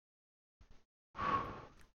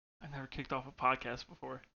I've never kicked off a podcast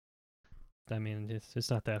before. I mean, it's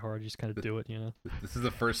not that hard. You just kind of do it, you know. This is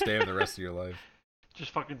the first day of the rest of your life.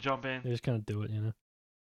 Just fucking jump in. You just kind of do it, you know.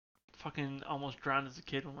 Fucking almost drowned as a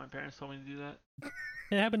kid when my parents told me to do that.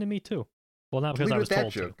 It happened to me too. Well, not because Leave I it was at that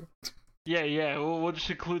told joke. to. Yeah. We'll just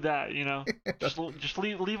include that, you know. Just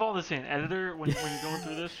leave all this in. Editor, when you're going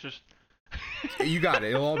through this, just. You got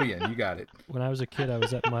it. It'll all be in. You got it. When I was a kid, I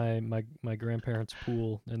was at my grandparents'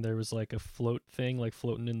 pool, and there was like a float thing, like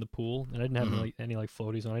floating in the pool, and I didn't have any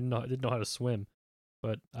floaties on. I didn't know how to swim,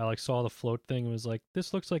 but I like saw the float thing and was like,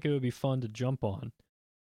 this looks like it would be fun to jump on.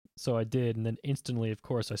 So I did, and then instantly, of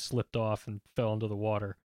course, I slipped off and fell into the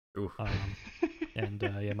water. Oof. And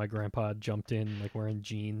yeah, my grandpa jumped in like wearing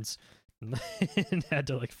jeans and had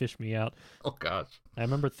to like fish me out. Oh gosh. I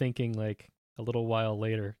remember thinking like a little while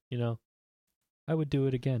later, you know, I would do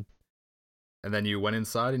it again. And then you went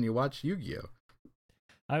inside and you watched Yu-Gi-Oh.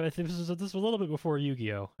 I think this was a little bit before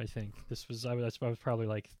Yu-Gi-Oh. I think I was probably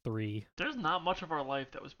like 3. There's not much of our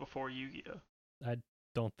life that was before Yu-Gi-Oh. I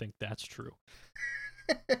don't think that's true.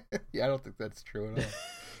 Yeah, I don't think that's true at all.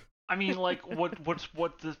 I mean, like,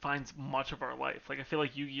 what defines much of our life? Like, I feel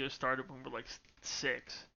like Yu-Gi-Oh started when we were like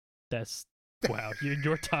 6. That's wow.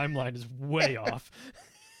 Your timeline is way off.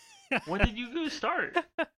 When did Yu-Gi-Oh start?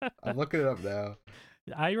 I'm looking it up now.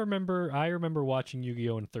 I remember watching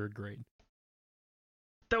Yu-Gi-Oh in 3rd grade.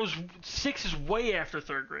 That was 6 is way after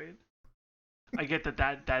 3rd grade. I get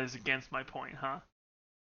that is against my point, huh?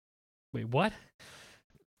 Wait, what?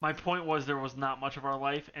 My point was there was not much of our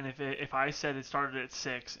life, and if I said it started at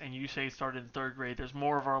 6 and you say it started in 3rd grade, there's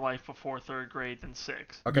more of our life before 3rd grade than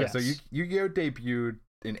 6. Okay, Yes. so Yu-Gi-Oh debuted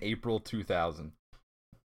in April 2000.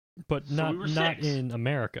 But So not we were not 6. in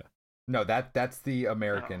America. No, that's the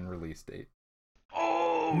American release date.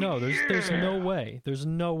 Oh No, there's yeah! no way. There's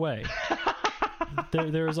no way.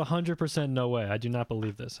 There is 100% no way. I do not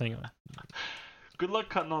believe this. Hang on. Good luck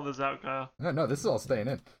cutting all this out, Kyle. No, this is all staying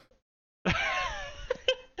in.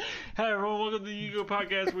 Hey everyone, welcome to the Yu-Gi-Oh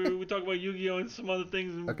podcast where we talk about Yu-Gi-Oh and some other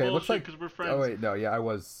things and Okay, it looks like because we're friends. Oh wait, no, yeah,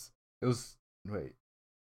 wait.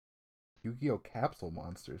 Yu-Gi-Oh Capsule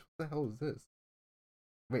Monsters. What the hell is this?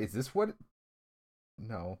 Wait, is this what?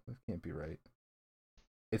 No, this can't be right.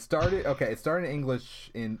 It started in English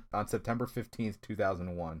on September 15th,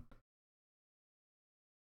 2001.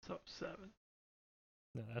 So 7.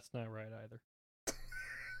 No, that's not right either.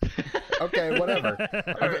 Okay, whatever.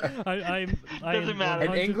 Doesn't matter.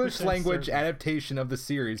 An 100% English language certain. adaptation of the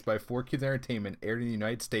series by 4Kids Entertainment aired in the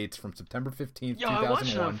United States from September 15th, Yo, I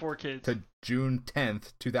watched it on 2001 4Kids. to June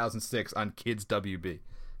 10th, 2006 on Kids WB.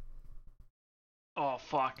 Oh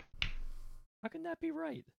fuck! How can that be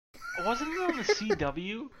right? Wasn't it on the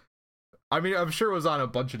CW? I mean, I'm sure it was on a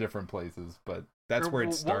bunch of different places, but that's where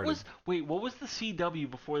it started. What was the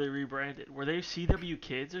CW before they rebranded? Were they CW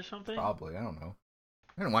Kids or something? Probably, I don't know.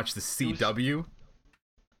 I didn't watch the CW.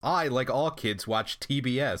 I, like all kids, watch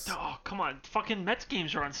TBS. Oh, come on. Fucking Mets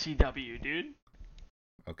games are on CW, dude.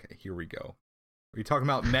 Okay, here we go. Are you talking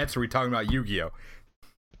about Mets or are we talking about Yu-Gi-Oh?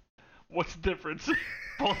 What's the difference?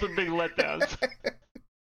 Both are big letdowns.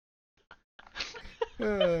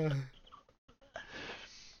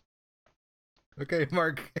 Okay,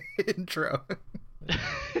 Mark, intro. I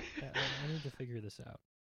need to figure this out.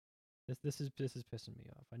 This is pissing me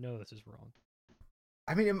off. I know this is wrong.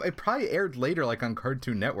 I mean, it probably aired later, like on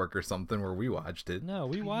Cartoon Network or something, where we watched it. No,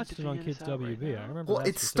 we watched it on figure Kids this out right WB. now. I remember. Well, that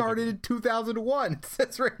it started in specifically. 2001. It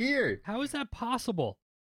says right here. How is that possible?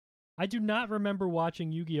 I do not remember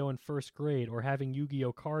watching Yu-Gi-Oh in 1st grade or having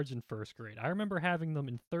Yu-Gi-Oh cards in 1st grade. I remember having them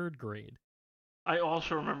in 3rd grade. I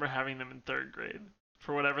also remember having them in 3rd grade,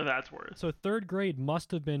 for whatever that's worth. So 3rd grade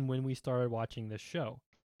must have been when we started watching this show.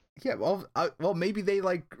 Yeah, well, maybe they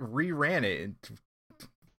like reran it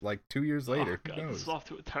like 2 years later. Oh, God, Who this knows? is off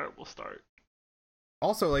to a terrible start.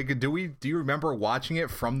 Also, like, do you remember watching it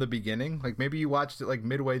from the beginning? Like, maybe you watched it like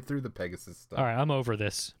midway through the Pegasus stuff. All right, I'm over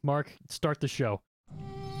this. Mark, start the show.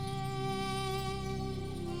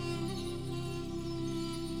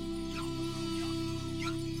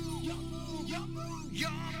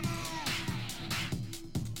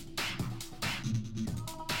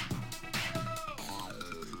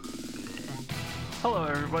 Hello,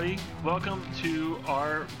 everybody. Welcome to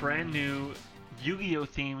our brand new Yu-Gi-Oh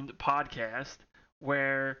themed podcast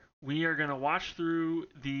where we are going to watch through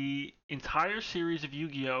the entire series of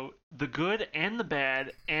Yu-Gi-Oh, the good and the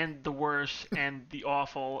bad and the worse and the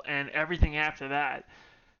awful and everything after that.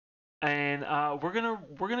 And we're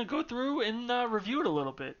gonna go through and review it a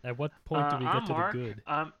little bit. At what point do we get I'm to Mark. the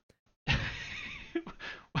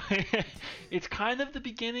good? It's kind of the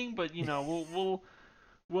beginning, but you know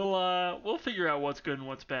we'll figure out what's good and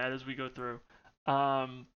what's bad as we go through.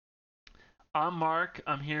 I'm Mark.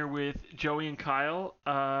 I'm here with Joey and Kyle.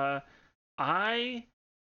 I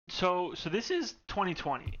so this is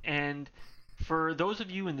 2020, and for those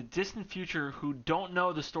of you in the distant future who don't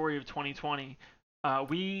know the story of 2020,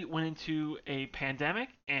 we went into a pandemic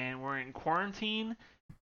and we're in quarantine.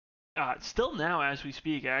 Still now as we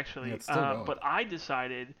speak, Yeah, actually. it's still going. But I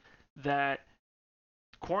decided that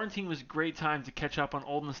quarantine was a great time to catch up on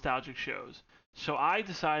old nostalgic shows. So I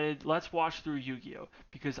decided let's watch through Yu-Gi-Oh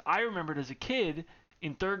because I remembered as a kid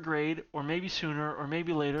in third grade, or maybe sooner, or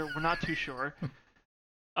maybe later, we're not too sure,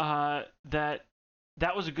 that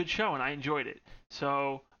that was a good show and I enjoyed it.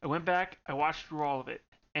 So I went back, I watched through all of it,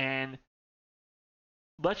 and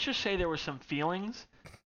let's just say there were some feelings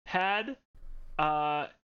had, uh,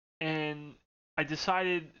 and I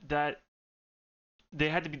decided that they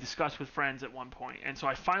had to be discussed with friends at one point. And so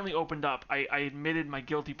I finally opened up. I admitted my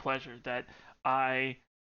guilty pleasure that I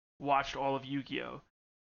watched all of Yu-Gi-Oh,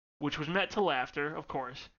 which was met to laughter, of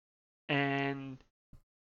course. And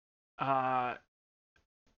I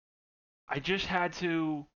just had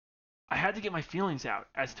to get my feelings out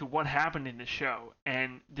as to what happened in the show.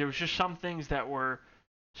 And there was just some things that were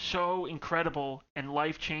so incredible and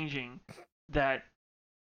life-changing that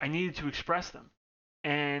I needed to express them.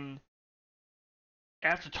 And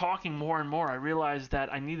after talking more and more, I realized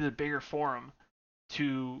that I needed a bigger forum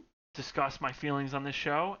to discuss my feelings on this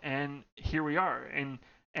show, and here we are.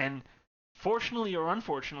 And fortunately or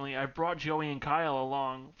unfortunately, I brought Joey and Kyle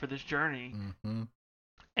along for this journey, Mm-hmm.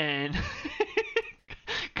 and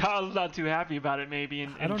Kyle's not too happy about it, maybe, I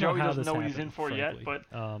and don't Joey know how doesn't this know what happened, he's in for frankly. yet. But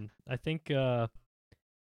I think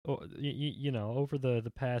you know, over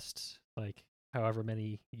the past like however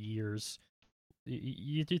many years,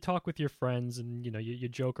 you talk with your friends and you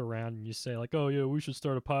joke around and you say like, oh yeah, we should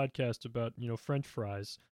start a podcast about French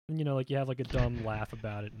fries, and like you have like a dumb laugh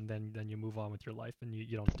about it, and then you move on with your life and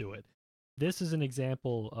you don't do it. This is an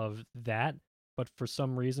example of that, but for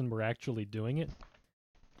some reason we're actually doing it.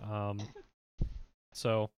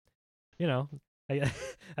 So you know, I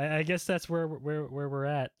I guess that's where we're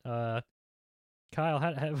at. Kyle,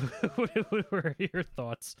 what were your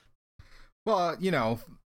thoughts? Well,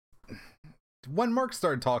 when Mark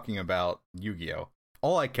started talking about Yu-Gi-Oh,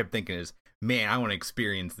 all I kept thinking is, man, I want to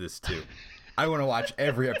experience this too. I want to watch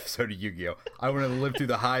every episode of Yu-Gi-Oh. I want to live through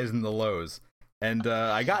the highs and the lows. And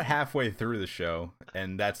I got halfway through the show,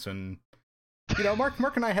 and that's when,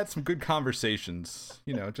 Mark and I had some good conversations,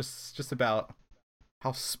 just about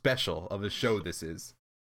how special of a show this is.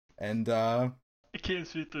 And I can't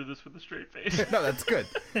see through this with a straight face. no, that's good.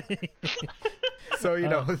 So,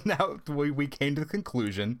 now we came to the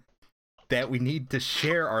conclusion that we need to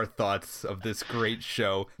share our thoughts of this great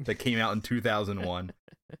show that came out in 2001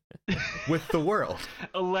 with the world.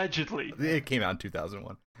 Allegedly. It came out in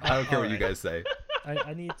 2001. I don't care what you guys say.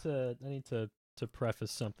 I need to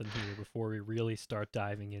preface something here before we really start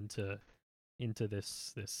diving into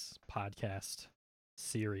this podcast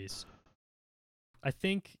series. I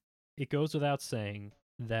think it goes without saying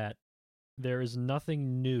that there is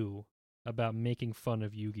nothing new about making fun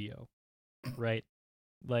of Yu-Gi-Oh, right?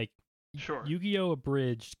 Like, Sure. Yu-Gi-Oh!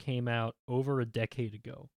 Abridged came out over a decade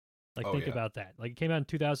ago. Like, think about that. Like, it came out in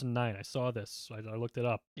 2009. I saw this. I looked it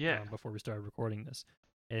up before we started recording this.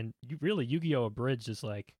 And really, Yu-Gi-Oh! Abridged is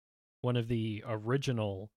like one of the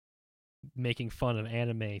original making fun of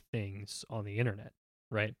anime things on the internet,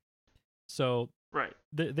 right? So Right.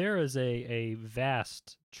 there is a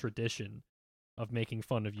vast tradition of making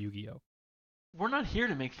fun of Yu-Gi-Oh! We're not here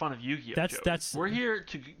to make fun of Yu-Gi-Oh! That's we're here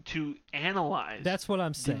to analyze. That's what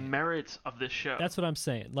I'm the saying. merits of this show. That's what I'm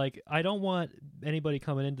saying. Like, I don't want anybody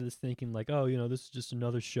coming into this thinking like, oh, this is just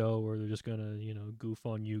another show where they're just gonna, goof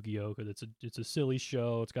on Yu-Gi-Oh! Because it's a silly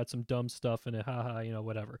show. It's got some dumb stuff in it. Haha,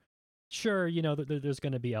 whatever. Sure, there's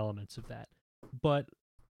gonna be elements of that, but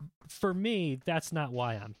for me, that's not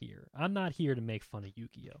why I'm here. I'm not here to make fun of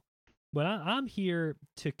Yu-Gi-Oh! But I'm here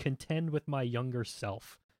to contend with my younger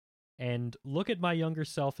self and look at my younger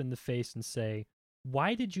self in the face and say,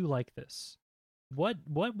 why did you like this? What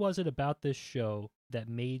was it about this show that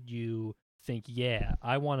made you think, yeah,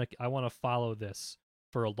 I want to follow this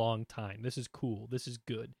for a long time. This is cool. This is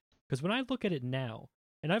good. Because when I look at it now,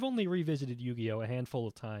 and I've only revisited Yu-Gi-Oh! A handful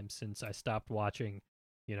of times since I stopped watching,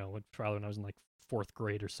 probably when I was in like 4th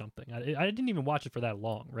grade or something. I didn't even watch it for that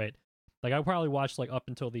long, right? Like, I probably watched like up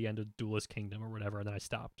until the end of Duelist Kingdom or whatever, and then I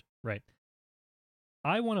stopped, right?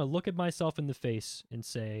 I want to look at myself in the face and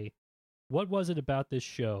say, what was it about this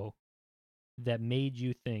show that made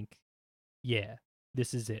you think, yeah,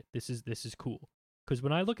 this is it. This is cool. Because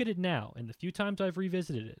when I look at it now, and the few times I've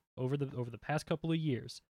revisited it over the past couple of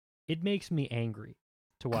years, it makes me angry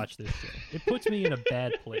to watch this show. It puts me in a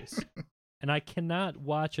bad place. and I cannot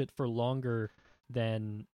watch it for longer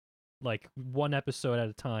than like one episode at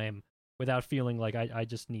a time without feeling like I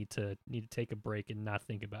just need to take a break and not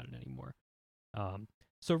think about it anymore.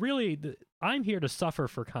 So really, I'm here to suffer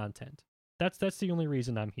for content. That's the only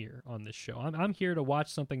reason I'm here on this show. I'm here to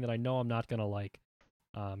watch something that I know I'm not gonna like,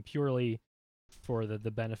 purely for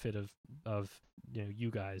the benefit of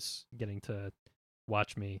you guys getting to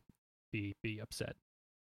watch me be upset.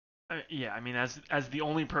 Yeah, I mean, as the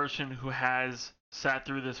only person who has sat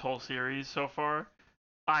through this whole series so far,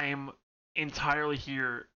 I am entirely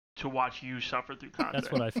here to watch you suffer through content.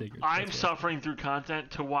 That's what I figured. I'm suffering through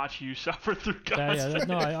content to watch you suffer through content.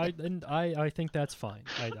 No, I think that's fine.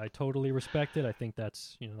 I totally respect it. I think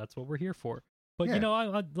that's that's what we're here for. But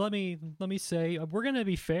let me say we're gonna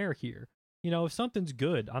be fair here. If something's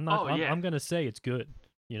good, I'm gonna say it's good.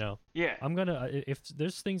 Yeah. I'm gonna if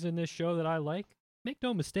there's things in this show that I like, make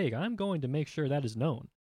no mistake, I'm going to make sure that is known.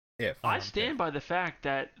 I stand by the fact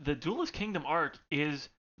that the Duelist Kingdom arc is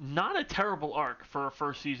not a terrible arc for a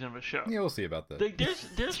first season of a show. Yeah, we'll see about that.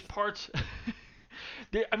 There's parts.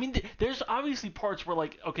 There's obviously parts where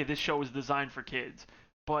like, okay, this show is designed for kids,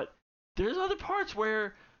 but there's other parts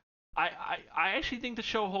where I actually think the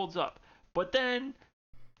show holds up. But then,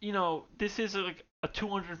 this is like a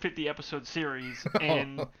 250 episode series,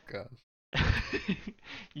 and oh gosh.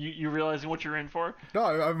 you realizing what you're in for? No,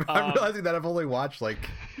 I'm realizing that I've only watched like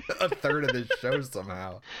a third of this show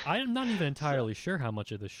somehow. I'm not even entirely sure how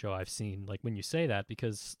much of this show I've seen, like when you say that,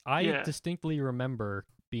 because I distinctly remember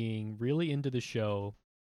being really into the show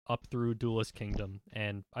up through Duelist Kingdom,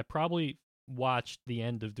 and I probably watched the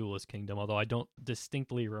end of Duelist Kingdom, although I don't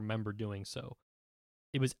distinctly remember doing so.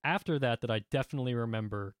 It was after that I definitely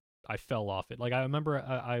remember I fell off it. Like I remember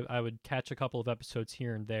I would catch a couple of episodes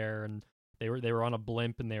here and there, and they were on a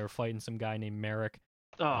blimp and they were fighting some guy named Merrick.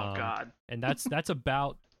 Oh God! And that's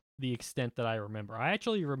about the extent that I remember. I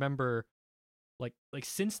actually remember, like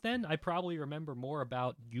since then, I probably remember more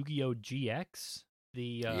about Yu-Gi-Oh! GX,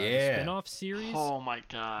 the spin-off series. Oh my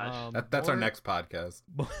gosh! That's our next podcast.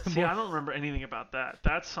 See, I don't remember anything about that.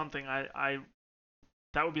 That's something I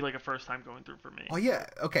that would be like a first time going through for me. Oh yeah.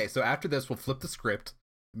 Okay, so after this, we'll flip the script.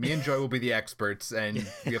 Me and Joy will be the experts, and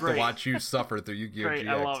we have to watch you suffer through Yu-Gi-Oh! Great, GX.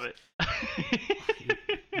 I love it.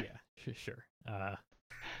 Yeah, sure. I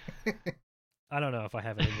don't know if I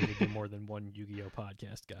have it in me to do more than one Yu-Gi-Oh!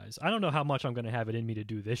 Podcast, guys. I don't know how much I'm going to have it in me to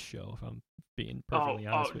do this show, if I'm being perfectly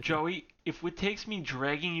honest with Joey, you. if it takes me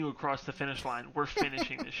dragging you across the finish line, we're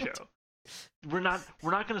finishing this show. We're not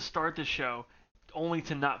going to start this show only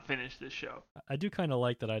to not finish this show. I do kind of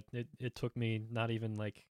like that it took me not even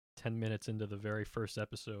like 10 minutes into the very first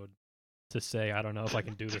episode to say, I don't know if I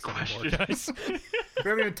can do this anymore, guys. We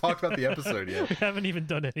haven't even talked about the episode yet. We haven't even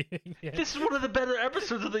done anything yet. This is one of the better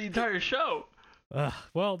episodes of the entire show.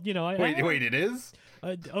 Well, Wait, it is?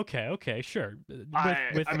 Okay, sure.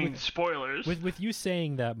 I mean, spoilers. With you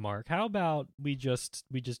saying that, Mark, how about we just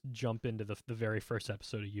jump into the very first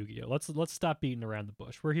episode of Yu-Gi-Oh? Let's stop beating around the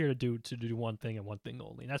bush. We're here to do one thing and one thing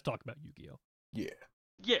only, and that's talk about Yu-Gi-Oh. Yeah.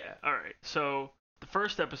 Yeah. All right. So the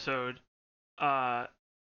first episode, man,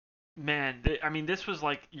 this was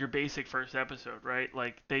like your basic first episode, right?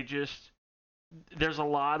 Like there's a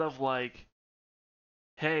lot of like,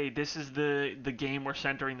 hey, this is the game we're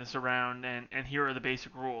centering this around, and here are the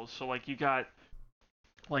basic rules. So like you got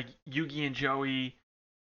like Yugi and Joey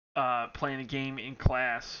playing a game in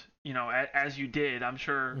class, as you did. I'm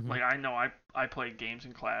sure, like I know I played games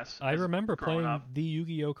in class. I remember playing up. the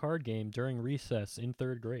Yu-Gi-Oh! Card game during recess in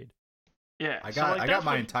 3rd grade. Yeah, I got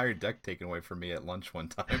my entire deck taken away from me at lunch one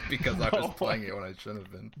time because I was playing it when I shouldn't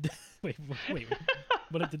have been. Wait.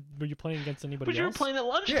 Were you playing against anybody else? But you were playing at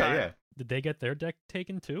lunchtime. Yeah. Did they get their deck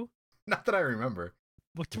taken too? Not that I remember.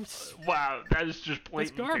 Wow, that is just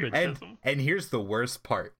blatant garbage. And here's the worst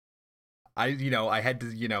part. I had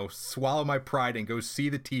to, swallow my pride and go see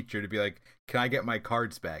the teacher to be like, can I get my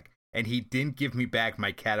cards back? And he didn't give me back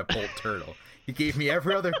my Catapult Turtle. He gave me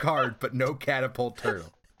every other card, but no Catapult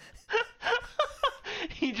Turtle.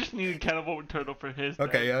 He just needed Catapult Turtle for his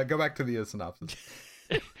Okay, go back to the synopsis.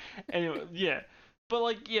 Anyway, yeah. But,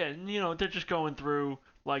 like, yeah, they're just going through,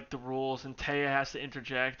 like, the rules, and Taya has to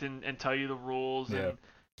interject and tell you the rules. Yeah. And,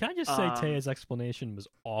 can I just say Taya's explanation was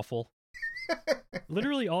awful?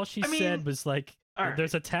 Literally all she said was, like,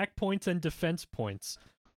 there's attack points and defense points.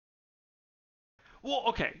 Well,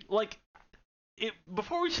 okay, like,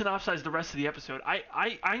 before we synopsize the rest of the episode,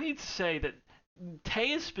 I need to say that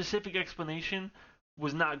Taya's specific explanation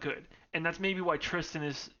was not good, and that's maybe why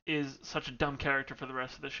Tristan is such a dumb character for the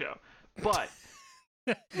rest of the show. But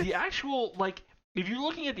the actual, like, if you're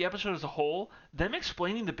looking at the episode as a whole, them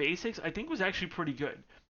explaining the basics, I think was actually pretty good.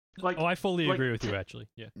 Like, I fully agree with you, actually.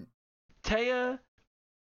 Yeah.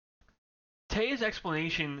 Taya's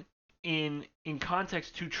explanation in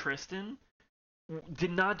context to Tristan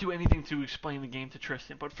did not do anything to explain the game to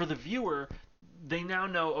Tristan, but for the viewer, they now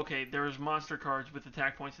know, okay, there's monster cards with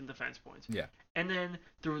attack points and defense points. Yeah. And then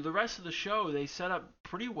through the rest of the show, they set up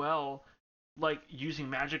pretty well, like using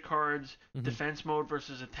magic cards, defense mode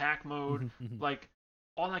versus attack mode, like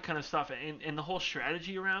all that kind of stuff, and the whole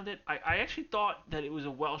strategy around it. I actually thought that it was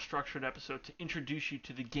a well-structured episode to introduce you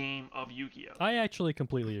to the game of Yu-Gi-Oh! I actually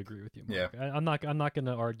completely agree with you, Mark. Yeah. I'm not going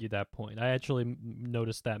to argue that point. I actually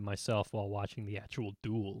noticed that myself while watching the actual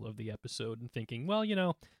duel of the episode and thinking, well,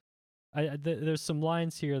 there's some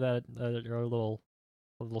lines here that are a little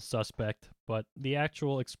suspect, but the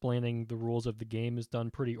actual explaining the rules of the game is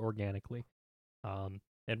done pretty organically.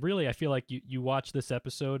 And really, I feel like you watch this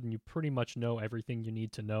episode and you pretty much know everything you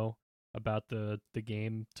need to know about the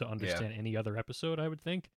game to understand any other episode, I would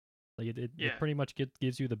think. Like it pretty much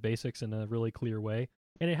gives you the basics in a really clear way.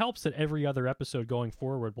 And it helps that every other episode going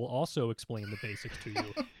forward will also explain the basics to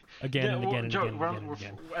you again and again and Joe, again and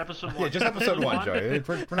again. Episode 1. Yeah, just episode 1, Joe.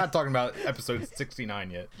 We're not talking about episode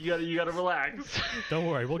 69 yet. You gotta relax. Don't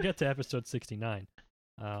worry, we'll get to episode 69.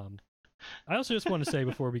 I also just want to say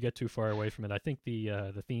before we get too far away from it, I think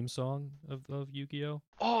the theme song of Yu-Gi-Oh!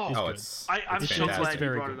 I'm so fantastic. glad you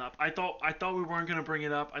brought it up. I thought we weren't gonna bring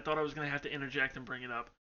it up. I thought I was gonna have to interject and bring it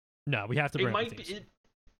up. No, we have to bring it up.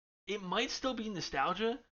 It might still be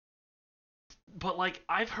nostalgia, but like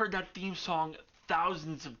I've heard that theme song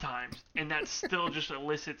thousands of times, and that still just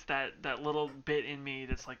elicits that little bit in me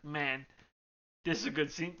that's like, man, this is a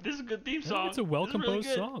good scene. This is a good theme song. It's a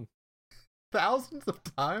well-composed song. Thousands of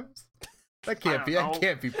times? That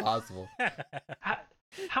can't be possible.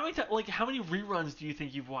 How many how many reruns do you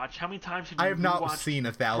think you've watched? How many times have you I have not rewatched seen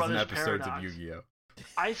 1,000 Brothers episodes Paradox? of Yu-Gi-Oh!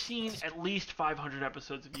 I've seen at least 500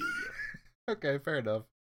 episodes of Yu-Gi-Oh! Okay, fair enough.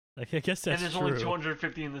 I guess that's true. And there's only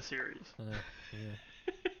 250 in the series.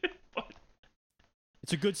 But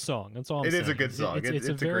it's a good song. That's all I'm saying. It is a good song. It's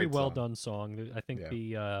a very great well song. done song. I think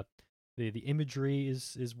the imagery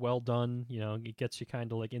is well done. It gets you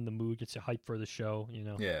kind of like in the mood, gets you hyped for the show.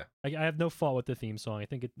 Yeah. I have no fault with the theme song. I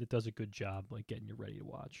think it does a good job like getting you ready to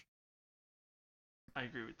watch. I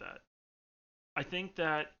agree with that. I think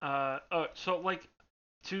that so like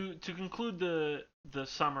to conclude the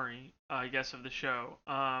summary, I guess, of the show,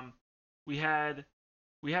 we had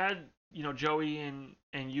Joey and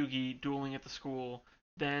Yugi dueling at the school.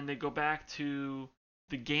 Then they go back to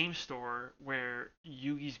the game store where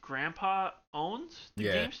Yugi's grandpa owns the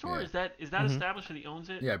game store. Yeah. Is that established that he owns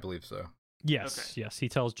it? Yeah, I believe so. Yes, yes. He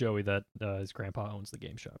tells Joey that his grandpa owns the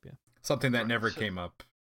game shop. Yeah, something that never came up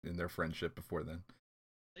in their friendship before then.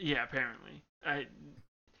 Yeah, apparently.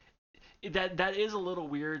 That is a little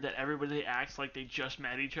weird that everybody acts like they just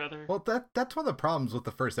met each other. Well, that's one of the problems with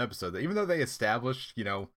the first episode. That even though they established,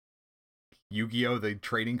 Yu-Gi-Oh, the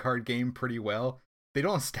trading card game, pretty well, they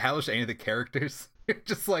don't establish any of the characters.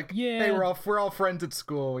 Just like, hey, we're all friends at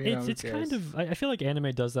school. It's kind of, I feel like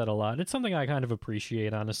anime does that a lot. It's something I kind of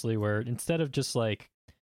appreciate, honestly, where instead of just like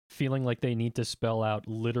feeling like they need to spell out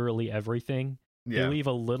literally everything, they leave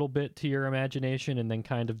a little bit to your imagination and then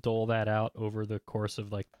kind of dole that out over the course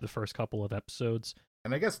of like the first couple of episodes.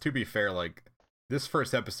 And I guess to be fair, like this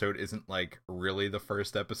first episode isn't like really the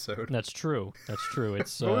first episode. That's true.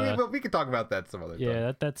 It's but we could talk about that some other time.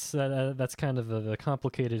 Yeah, that's kind of the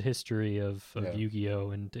complicated history of Yu-Gi-Oh,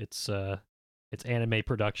 and its anime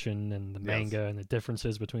production and the manga and the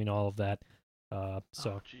differences between all of that. Oh,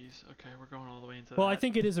 jeez. Okay, we're going all the way into. Well, I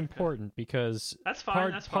think it is important because that's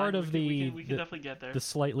fine. Part of we can definitely get there. The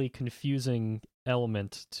slightly confusing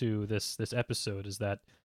element to this episode is that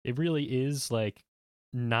it really is like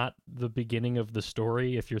not the beginning of the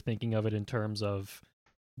story if you're thinking of it in terms of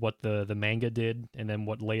what the manga did and then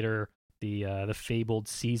what later the fabled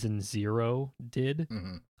season 0 did,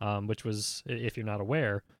 which was, if you're not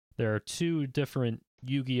aware, there are two different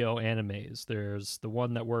Yu-Gi-Oh animes. There's the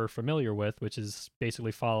one that we're familiar with, which is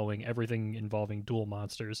basically following everything involving dual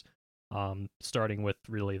monsters, starting with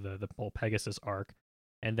really the whole Pegasus arc,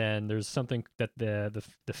 and then there's something that the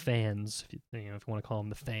fans, if you want to call them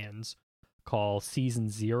the fans, call Season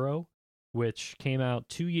 0, which came out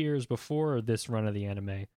 2 years before this run of the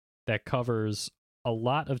anime, that covers a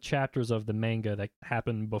lot of chapters of the manga that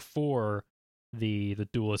happened before the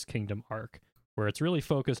Duelist Kingdom arc, where it's really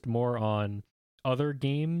focused more on other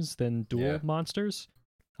games than dual monsters.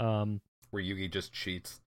 Where Yugi just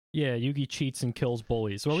cheats. Yeah, Yugi cheats and kills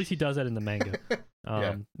bullies. So at least he does that in the manga.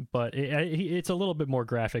 But it's a little bit more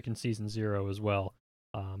graphic in Season 0 as well.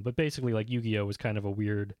 But basically, like, Yu-Gi-Oh was kind of a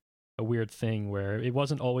weird a weird thing where it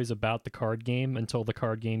wasn't always about the card game until the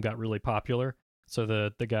card game got really popular. So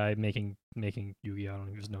the guy making Yugi, I don't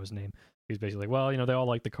even know his name. He's basically like, well, they all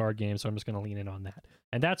like the card game, so I'm just going to lean in on that.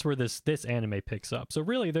 And that's where this anime picks up. So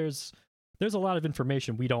really, there's a lot of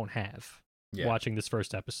information we don't have watching this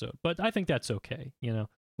first episode, but I think that's okay.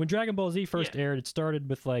 When Dragon Ball Z first aired, it started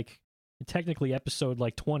with technically episode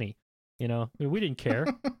 20. We didn't care.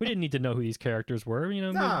 We didn't need to know who these characters were.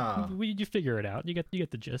 You figure it out. You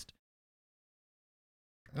get the gist.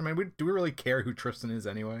 I mean, do we really care who Tristan is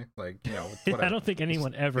anyway? I don't think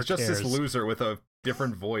anyone ever cares. It's just cares. this loser with a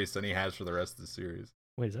different voice than he has for the rest of the series.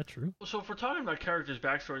 Wait, is that true? So if we're talking about characters'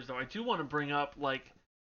 backstories, though, I do want to bring up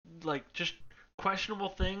just questionable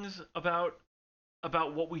things about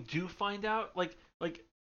what we do find out.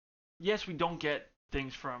 Yes, we don't get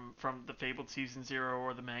things from the Fabled Season 0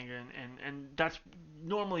 or the manga, and that's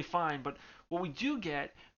normally fine. But what we do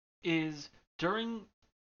get is during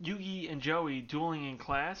Yugi and Joey dueling in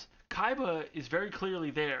class, Kaiba is very clearly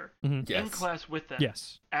there in class with them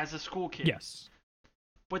as a school kid. Yes.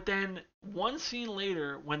 But then one scene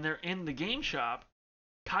later, when they're in the game shop,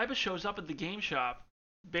 Kaiba shows up at the game shop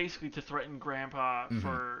basically to threaten Grandpa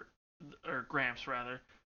or Gramps rather,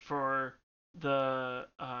 for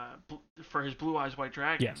his Blue Eyes White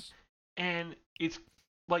Dragon. Yes. And it's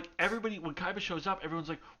like everybody, when Kaiba shows up, everyone's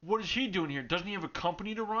like, what is he doing here? Doesn't he have a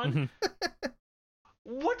company to run?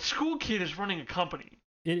 What school kid is running a company?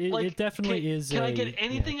 It definitely is. Can I get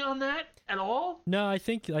anything on that at all? No, I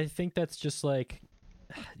think that's just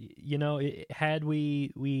had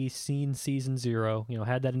we seen Season 0,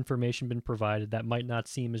 had that information been provided, that might not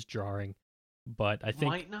seem as jarring. But I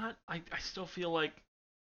think might not. I still feel like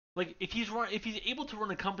if he's able to run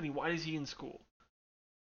a company, why is he in school?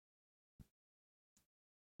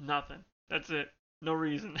 Nothing. That's it. No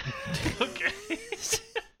reason. Okay.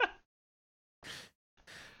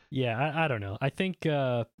 Yeah, I don't know. I think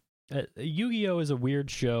Yu-Gi-Oh is a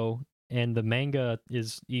weird show, and the manga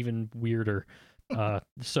is even weirder.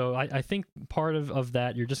 So I think part of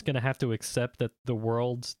that, you're just going to have to accept that the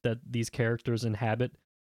world that these characters inhabit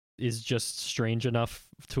is just strange enough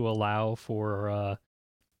to allow for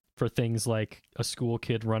things like a school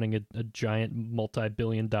kid running a giant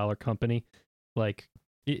multi-billion-dollar company.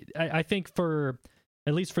 I think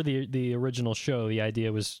at least for the original show, the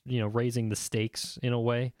idea was, raising the stakes in a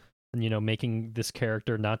way, and, making this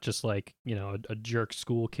character not just a jerk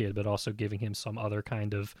school kid, but also giving him some other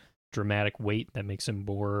kind of dramatic weight that makes him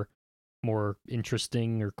more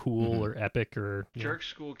interesting or cool or epic or jerk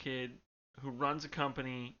school kid who runs a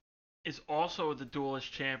company is also the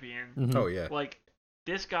duelist champion. Oh yeah.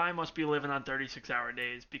 This guy must be living on 36-hour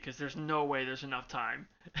days, because there's no way there's enough time.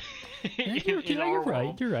 You're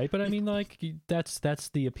right. But I mean, that's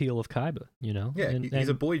the appeal of Kaiba, Yeah, he's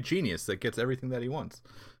a boy genius that gets everything that he wants.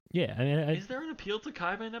 Yeah, I mean, is there an appeal to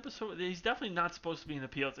Kaiba in episode? He's definitely not supposed to be an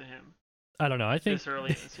appeal to him. I don't know. I think this early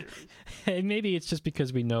in the series. Maybe it's just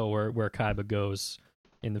because we know where Kaiba goes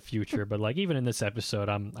in the future. But even in this episode,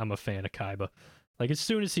 I'm a fan of Kaiba. As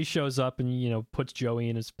soon as he shows up and puts Joey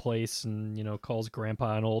in his place and calls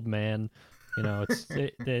Grandpa an old man, you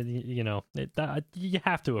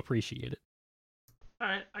have to appreciate it. All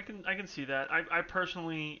right, I can see that. I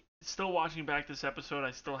personally, still watching back this episode,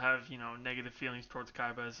 I still have negative feelings towards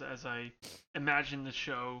Kaiba as I imagine the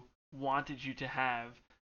show wanted you to have.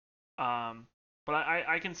 But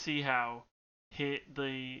I can see how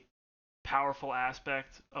the powerful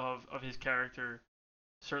aspect of his character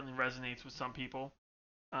certainly resonates with some people.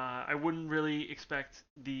 I wouldn't really expect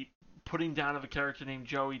the putting down of a character named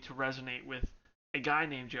Joey to resonate with a guy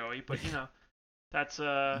named Joey, but that's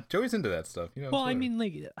Joey's into that stuff. Well, I mean,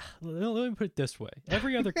 let me put it this way: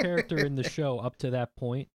 every other character in the show up to that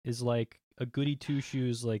point is a goody two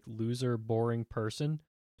shoes, loser, boring person.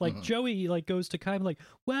 Joey goes to Kaiba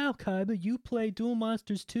wow, Kaiba, you play Duel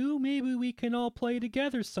Monsters too? Maybe we can all play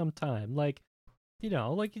together sometime.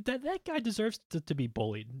 That guy deserves to be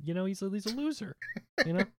bullied. He's a loser.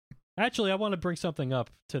 Actually, I want to bring something up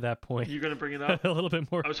to that point. You're gonna bring it up a little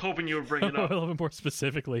bit more. I was hoping you would bring it up a little bit more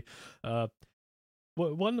specifically.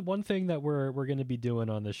 One thing that we're going to be doing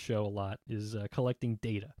on this show a lot is collecting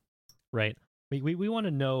data, right? We want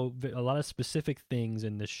to know a lot of specific things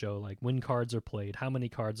in this show, like when cards are played, how many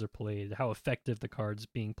cards are played, how effective the cards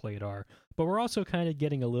being played are. But we're also kind of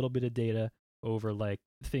getting a little bit of data over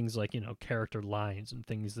things like character lines and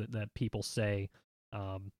things that people say,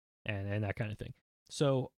 and that kind of thing.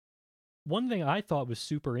 So one thing I thought was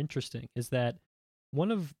super interesting is that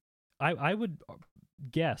I would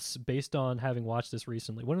guess, based on having watched this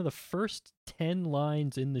recently, one of the first 10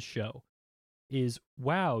 lines in the show is,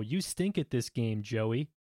 "Wow, you stink at this game, Joey."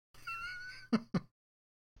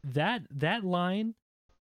 that line,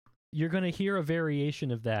 you're going to hear a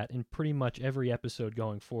variation of that in pretty much every episode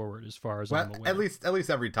going forward, as far as I'm aware. At least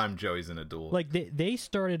every time Joey's in a duel. Like they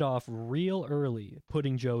started off real early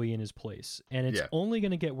putting Joey in his place, and it's only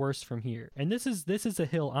going to get worse from here. And this is a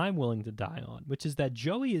hill I'm willing to die on, which is that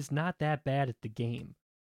Joey is not that bad at the game,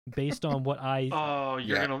 based on what I. Oh,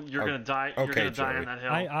 you're gonna die. You're gonna die on that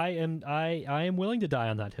hill. I am willing to die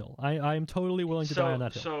on that hill. I am totally willing to die on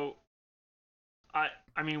that hill. So,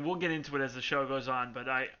 I mean, we'll get into it as the show goes on, but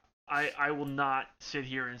I will not sit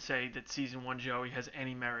here and say that season 1 Joey has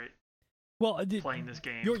any merit. Well, playing this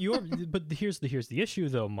game. But here's the issue,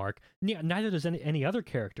 though, Mark. Neither does any other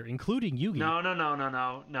character, including Yugi.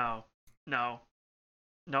 No.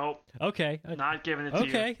 Nope. Okay. Not giving it to you.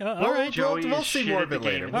 Okay. All right. We'll see more of it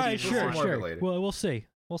later. All right. Sure. Well, we'll see.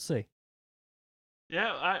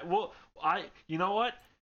 Yeah. You know what?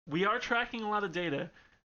 We are tracking a lot of data.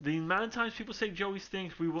 The amount of times people say Joey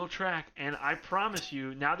stinks, we will track. And I promise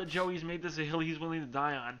you, now that Joey's made this a hill he's willing to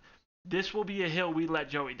die on, this will be a hill we let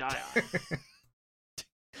Joey die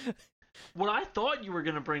on. What I thought you were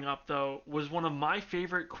going to bring up, though, was one of my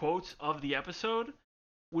favorite quotes of the episode,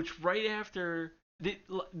 which right after...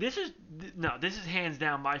 This is hands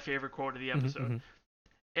down my favorite quote of the episode. Mm-hmm.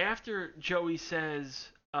 After Joey says,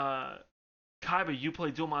 Kaiba, you play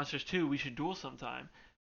Duel Monsters too, we should duel sometime.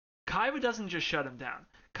 Kaiba doesn't just shut him down.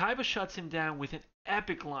 Kaiba shuts him down with an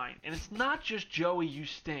epic line. And it's not just Joey, you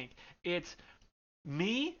stink. It's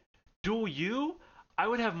me, duel you, I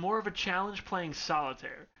would have more of a challenge playing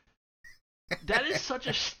solitaire. That is such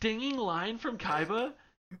a stinging line from Kaiba.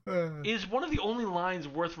 Is one of the only lines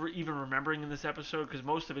worth even remembering in this episode, because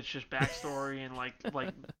most of it's just backstory and like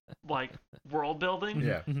world building.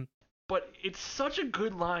 Yeah. But it's such a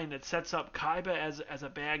good line that sets up Kaiba as a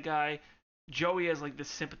bad guy, Joey as like this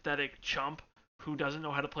sympathetic chump who doesn't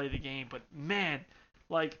know how to play the game. But man,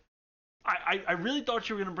 like I really thought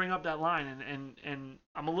you were gonna bring up that line, and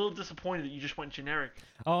I'm a little disappointed that you just went generic.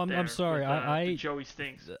 Oh, I'm sorry. The Joey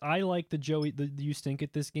stinks. I like the Joey. The you stink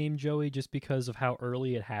at this game, Joey, just because of how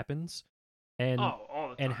early it happens, and all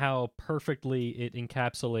the time. And how perfectly it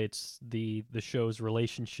encapsulates the show's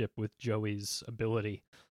relationship with Joey's ability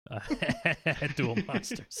at Duel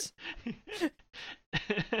Monsters.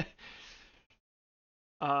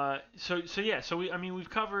 So we've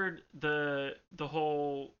covered the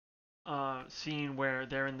whole scene where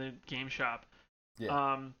they're in the game shop.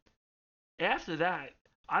 Yeah. After that,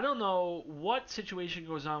 I don't know what situation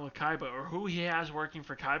goes on with Kaiba or who he has working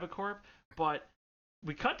for Kaiba Corp, but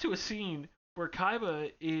we cut to a scene where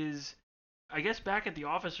Kaiba is, I guess, back at the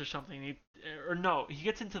office or something. He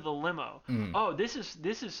gets into the limo. Mm. Oh, this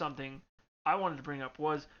is something I wanted to bring up.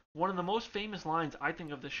 Was one of the most famous lines, I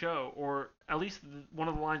think, of the show, or at least one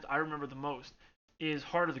of the lines I remember the most, is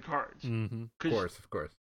Heart of the Cards. Mm-hmm. Of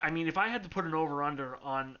course. I mean, if I had to put an over-under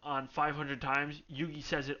on 500 times, Yugi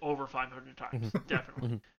says it over 500 times,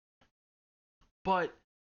 definitely. But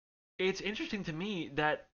it's interesting to me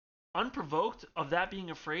that, unprovoked of that being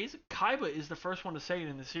a phrase, Kaiba is the first one to say it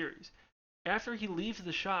in the series. After he leaves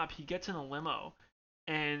the shop, he gets in a limo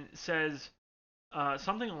and says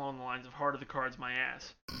something along the lines of "Heart of the Cards, my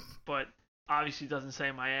ass," but obviously doesn't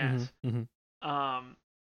say my ass.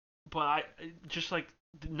 But I just like.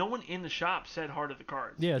 No one in the shop said Heart of the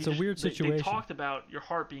Cards. Yeah, it's a weird situation. They talked about your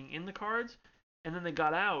heart being in the cards, and then they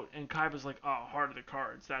got out, and Kaiba's like, "Oh, Heart of the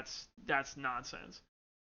Cards. That's nonsense."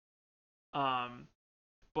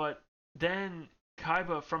 But then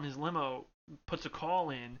Kaiba from his limo puts a call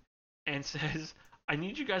in and says, "I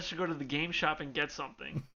need you guys to go to the game shop and get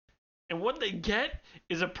something." And what they get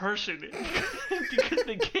is a person because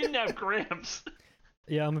they kidnapped Gramps.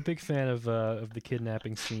 Yeah, I'm a big fan of the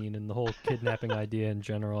kidnapping scene and the whole kidnapping idea in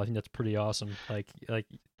general. I think that's pretty awesome. Like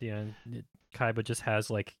Kaiba just has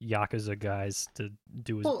like Yakuza guys to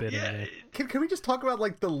do his bidding. Yeah. Can we just talk about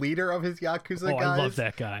like the leader of his Yakuza guys? I love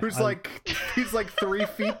that guy. Who's he's like 3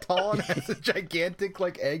 feet tall and has a gigantic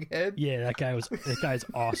like egghead. Yeah, that guy's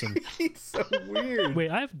awesome. He's so weird.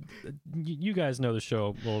 Wait, you guys know the show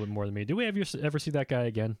a little bit more than me. Do we ever see that guy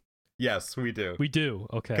again? Yes, we do. We do.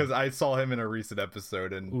 Okay. Because I saw him in a recent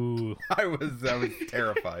episode, and ooh, I was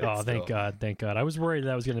terrified. Oh, thank God. I was worried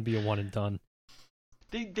that was going to be a one and done.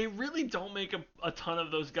 They really don't make a ton of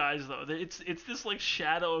those guys though. It's this like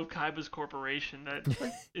shadow of Kaiba's corporation that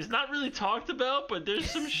is not really talked about, but there's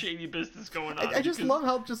some shady business going on. I just love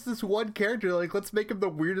how just this one character, like, let's make him the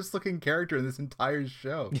weirdest looking character in this entire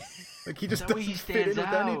show. Like, he just doesn't fit in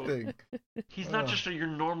with anything. He's not just your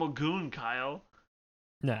normal goon, Kyle.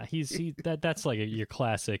 Nah, that's like your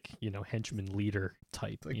classic, henchman leader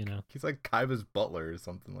type, He's like Kaiba's butler or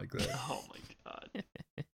something like that. Oh my God.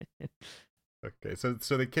 Okay,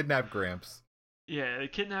 so they kidnap Gramps. Yeah, they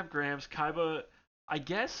kidnap Gramps. Kaiba, I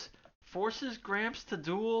guess, forces Gramps to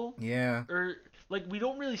duel. Yeah. Or, like, we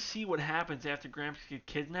don't really see what happens after Gramps gets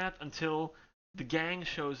kidnapped until the gang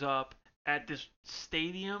shows up at this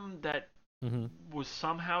stadium that was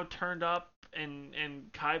somehow turned up, and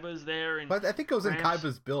Kaiba's there. And But I think it was Gramps... in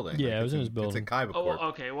Kaiba's building. Yeah, it was in his building. It's in Kaiba Corp. Oh,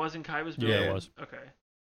 okay. It was in Kaiba's Yeah, building? it was.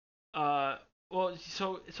 Okay. Well,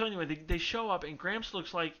 so anyway, they show up, and Gramps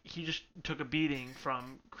looks like he just took a beating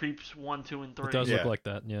from creeps 1, 2, and 3. It does look like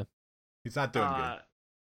that, yeah. He's not doing good.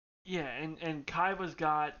 Yeah, and Kaiba's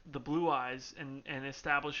got the blue eyes and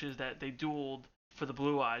establishes that they dueled for the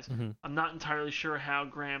blue eyes. I'm not entirely sure how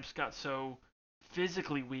Gramps got so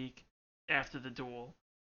physically weak after the duel,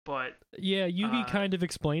 but... Yeah, Yugi kind of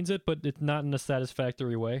explains it, but it's not in a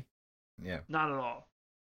satisfactory way. Yeah. Not at all.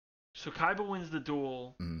 So Kaiba wins the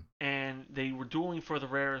duel, and they were dueling for the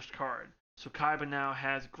rarest card. So Kaiba now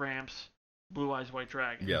has Gramps' Blue Eyes White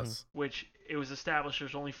Dragon. Yes. Which it was established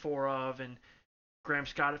there's only 4 of, and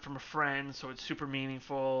Gramps got it from a friend, so it's super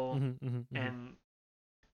meaningful.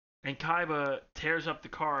 And Kaiba tears up the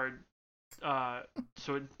card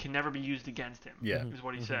so it can never be used against him, is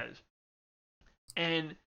what he says.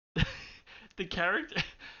 And the character...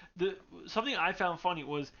 something I found funny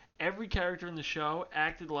was every character in the show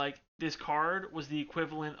acted like this card was the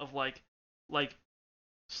equivalent of like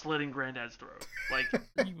slitting Granddad's throat. Like,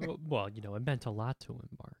 well, it meant a lot to him,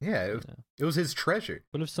 Mark. Yeah, it was his treasure.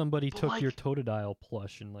 What if somebody took your Totodile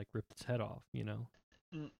plush and ripped its head off? You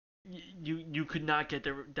could not get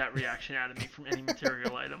that reaction out of me from any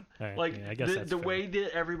material item. Right, I guess that's the fair. way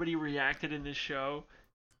that everybody reacted in this show.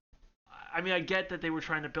 I mean, I get that they were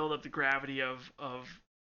trying to build up the gravity of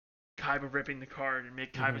Kaiba ripping the card and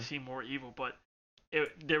make Kaiba seem more evil, but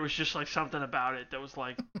there was just something about it that was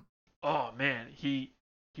like, oh man, he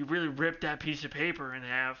really ripped that piece of paper in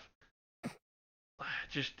half. It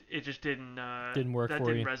just didn't work that for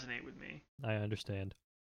didn't you. resonate with me. I understand.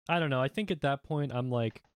 I don't know. I think at that point I'm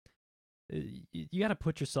like, you got to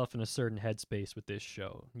put yourself in a certain headspace with this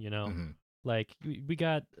show, Like we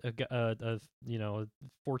got a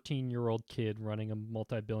 14-year-old kid running a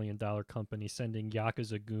multi-billion-dollar company sending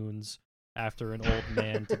Yakuza goons after an old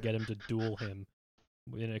man to get him to duel him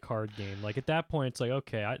in a card game. Like at that point, it's like,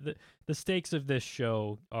 okay, the stakes of this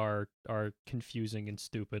show are confusing and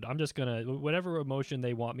stupid. I'm just gonna whatever emotion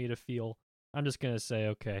they want me to feel, I'm just gonna say,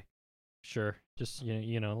 okay, sure, just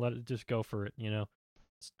let it just go for it,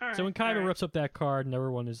 So when Kaiba rips up that card, and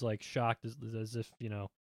everyone is shocked as if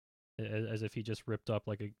as if he just ripped up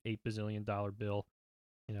like a $8 bazillion bill,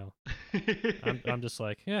 I'm just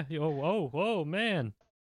like, yeah, oh man,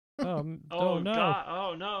 oh no, God,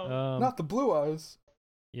 oh no, not the blue eyes.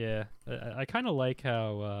 Yeah, I kind of like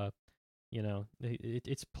how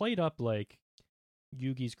it's played up like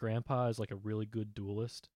Yugi's grandpa is like a really good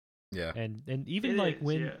duelist. Yeah, and even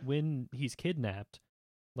when he's kidnapped,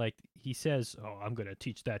 like he says, "Oh, I'm gonna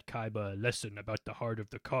teach that Kaiba a lesson about the heart of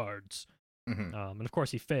the cards." And of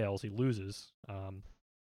course he fails, he loses.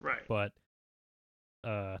 Right. But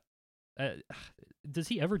does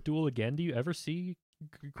he ever duel again? Do you ever see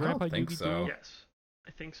Grandpa Yugi duel? Yes,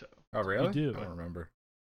 I think so. Oh really? You do. I don't remember.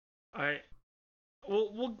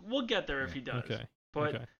 We'll get there if he does. Okay.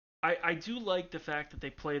 But okay. I do like the fact that they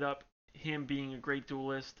played up him being a great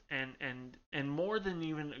duelist and more than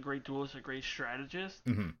even a great duelist, a great strategist.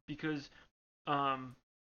 Because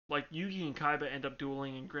like Yugi and Kaiba end up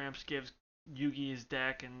dueling, and Gramps gives Yugi his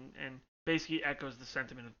deck and basically echoes the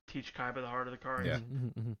sentiment of teach Kaiba the heart of the cards.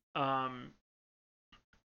 Yeah.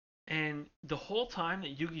 And the whole time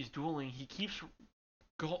that Yugi's dueling, he keeps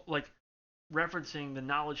referencing the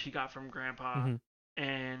knowledge he got from Grandpa,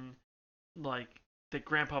 and that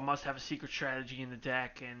Grandpa must have a secret strategy in the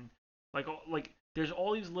deck, and there's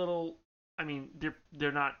all these little, I mean,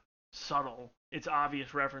 they're not subtle. It's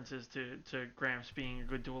obvious references to Gramps being a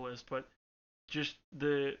good duelist, but just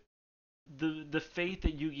the faith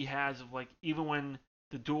that Yugi has of even when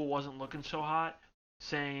the duel wasn't looking so hot,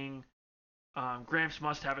 saying Gramps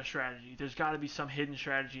must have a strategy. There's got to be some hidden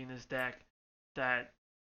strategy in this deck that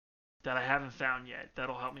I haven't found yet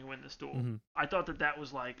that'll help me win this duel. I thought that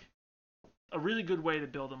was a really good way to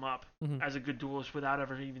build him up as a good duelist without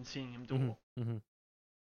ever even seeing him duel.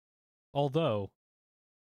 Although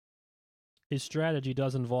his strategy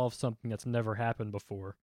does involve something that's never happened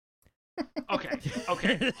before.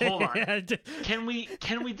 Okay, hold on. Can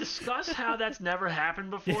we discuss how that's never happened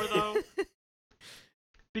before though?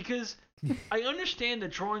 Because I understand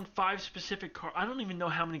that drawing 5 specific cards. I don't even know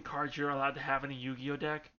how many cards you're allowed to have in a Yu-Gi-Oh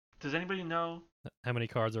deck. Does anybody know? How many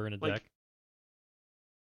cards are in a deck?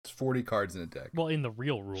 It's 40 cards in a deck. Well, in the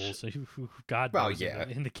real rules, God knows. Well, yeah.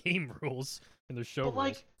 In the game rules, in the show But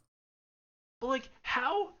rules. like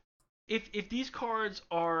how if these cards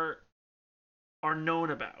are known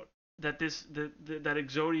about that that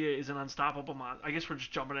Exodia is an unstoppable monster. I guess we're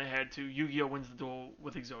just jumping ahead to Yu-Gi-Oh wins the duel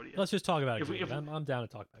with Exodia. Let's just talk about If Exodia. I'm down to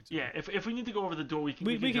talk about Exodia. Yeah, if we need to go over the duel, we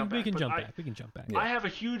can jump back. We can jump back. I have a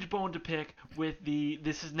huge bone to pick with the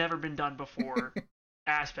this has never been done before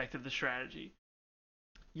aspect of the strategy.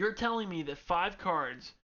 You're telling me that 5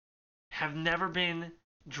 cards have never been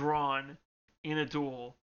drawn in a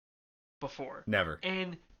duel before. Never.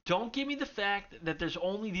 And don't give me the fact that there's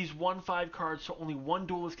only these 1/5 cards, so only one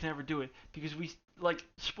duelist can ever do it. Because we, like,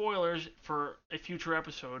 spoilers for a future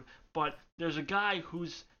episode, but there's a guy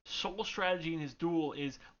whose sole strategy in his duel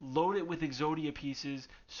is load it with Exodia pieces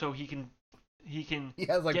so he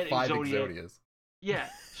has like get 5 Exodia. Exodias. Yeah,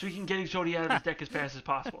 so he can get Exodia out of his deck as fast as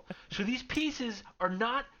possible. So these pieces are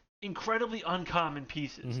not incredibly uncommon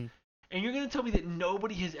pieces. Mm-hmm. And you're going to tell me that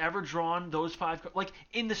nobody has ever drawn those 5 cards? Like,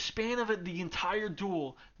 in the span of the entire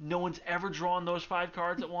duel, no one's ever drawn those 5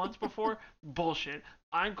 cards at once before? Bullshit.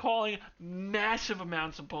 I'm calling massive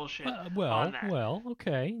amounts of bullshit on that. Well,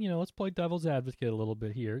 okay. Let's play devil's advocate a little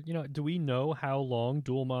bit here. Do we know how long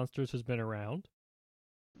Duel Monsters has been around?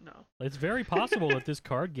 No. It's very possible that this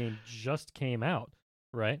card game just came out,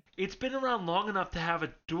 right? It's been around long enough to have a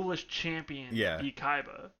duelist champion beat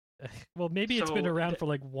Kaiba. Well, maybe it's been around for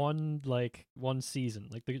like one season.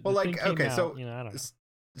 Like the thing came out, so I don't know.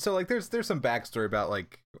 So like there's some backstory about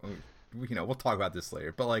like we'll talk about this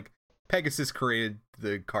later, but like Pegasus created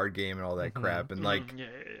the card game and all that crap, and like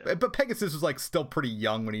but Pegasus was like still pretty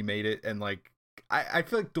young when he made it, and like I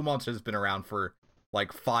feel like Duel Monsters has been around for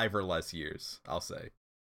like 5 or less years, I'll say.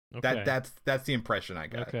 Okay. That's the impression I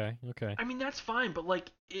got. Okay. I mean, that's fine, but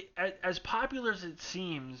like as popular as it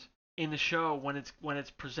seems in the show when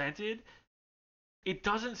it's presented, it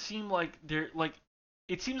doesn't seem like they're like.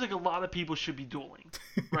 It seems like a lot of people should be dueling,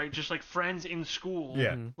 right? Just like friends in school,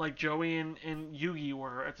 like Joey and Yugi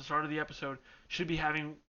were at the start of the episode, should be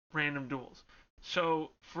having random duels.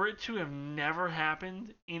 So for it to have never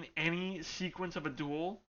happened in any sequence of a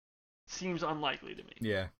duel seems unlikely to me.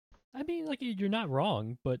 Yeah. I mean, like, you're not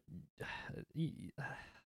wrong, but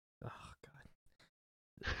oh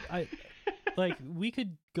god, like we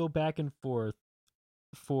could go back and forth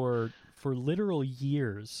for literal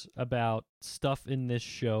years about stuff in this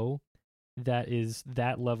show that is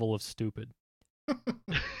that level of stupid.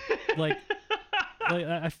 like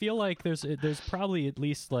I feel like there's probably at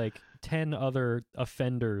least like 10 other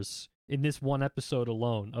offenders in this one episode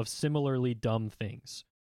alone of similarly dumb things,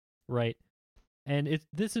 right? And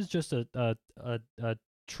this is just a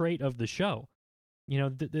trait of the show,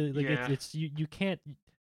 it's you can't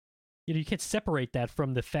you can't separate that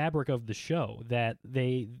from the fabric of the show, that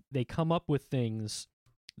they come up with things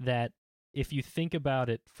that if you think about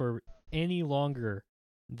it for any longer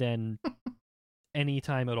than any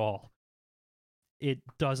time at all, it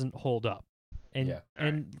doesn't hold up. And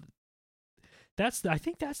I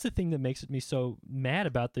think that's the thing that makes me so mad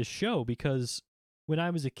about this show, because when I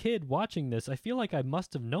was a kid watching this, I feel like I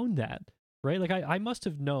must have known that, right? Like I must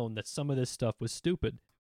have known that some of this stuff was stupid,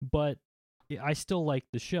 but I still liked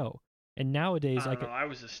the show. And nowadays, I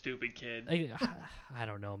was a stupid kid. I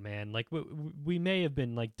don't know, man. Like we may have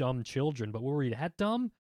been like dumb children, but were we that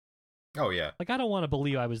dumb? Oh yeah. Like I don't want to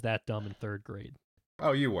believe I was that dumb in 3rd grade.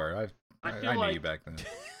 Oh, you were. I knew you back then.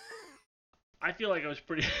 I feel like I was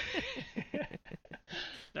pretty.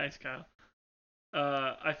 Nice, Kyle.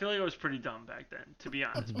 I feel like I was pretty dumb back then, to be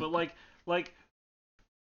honest. But like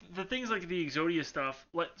the things like the Exodia stuff,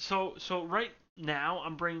 so right now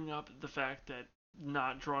I'm bringing up the fact that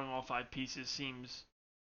not drawing all 5 pieces seems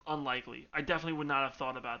unlikely. I definitely would not have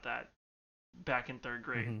thought about that back in 3rd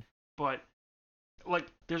grade. But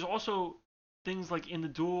like there's also things like in the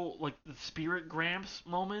duel, like the Spirit Gramps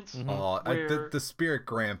moments. Oh, the Spirit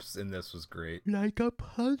Gramps in this was great. Like a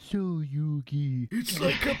puzzle, Yugi. It's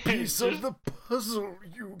like a piece of the puzzle,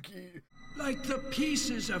 Yugi. Like the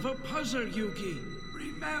pieces of a puzzle, Yugi.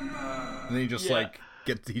 Remember. And then he just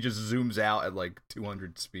he just zooms out at like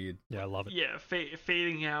 200 speed. Yeah, I love it. Yeah,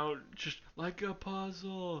 fading out, just like a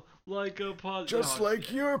puzzle, Just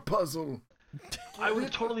like your puzzle. I would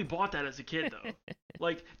have totally bought that as a kid, though.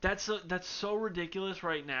 Like that's so ridiculous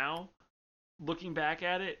right now, looking back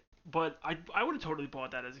at it. But I would have totally bought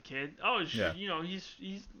that as a kid. Oh,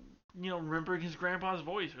 he's remembering his grandpa's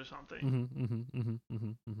voice or something.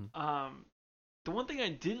 The one thing I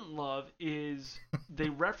didn't love is they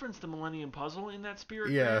referenced the Millennium Puzzle in that Spirit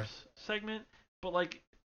Gramps segment, but like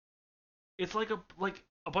it's like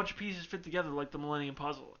a bunch of pieces fit together like the Millennium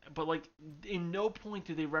Puzzle. But like, in no point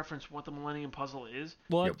do they reference what the Millennium Puzzle is.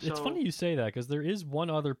 Well, Yep. it's So- funny you say that because there is one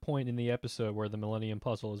other point in the episode where the Millennium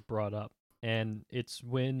Puzzle is brought up, and it's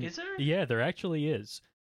when Is there? Yeah, there actually is,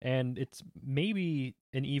 and it's maybe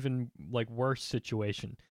an even like worse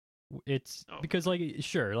situation. It's Oh. because like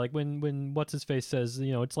sure, like when what's his face says,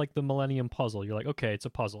 it's like the Millennium Puzzle. You're like, okay, it's a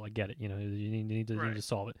puzzle. I get it. You need to Right.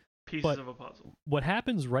 solve it. Pieces but- of a puzzle. What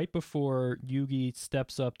happens right before Yugi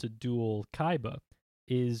steps up to duel Kaiba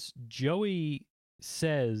is Joey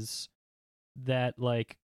says that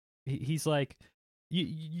like he's like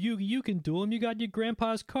you can duel him. You got your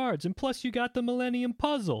grandpa's cards, and plus you got the Millennium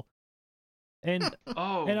Puzzle. And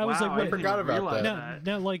Oh, And I was wow, like, wait, I didn't forgot about realize that.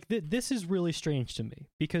 now like this is really strange to me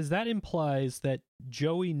because that implies that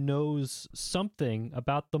Joey knows something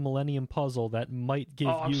about the Millennium Puzzle that might give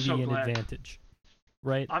Oh, I'm Yugi so an glad. advantage,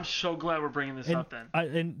 right? I'm so glad we're bringing this up then.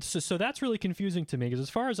 And so that's really confusing to me because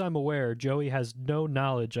as far as I'm aware, Joey has no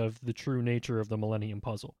knowledge of the true nature of the Millennium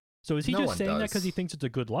Puzzle. So is he No just one saying that does. because he thinks it's a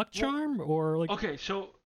good luck charm, or like? Okay,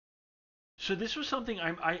 so this was something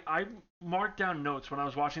I marked down notes when I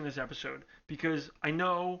was watching this episode because I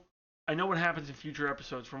know what happens in future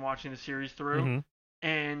episodes from watching the series through, Mhm.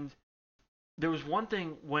 and there was one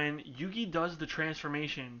thing when Yugi does the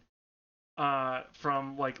transformation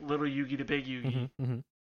from like little Yugi to big Yugi.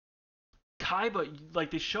 Kaiba, like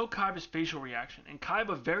they show Kaiba's facial reaction, and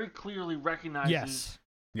Kaiba very clearly recognizes Yes.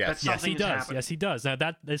 Yes. That's Yes, something he is does. happening. Yes, he does. Now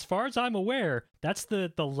that, as far as I'm aware, that's the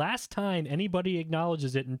last time anybody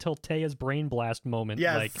acknowledges it until Teia's brain blast moment.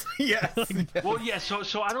 Yes. Like, yes. yes. Well, yeah.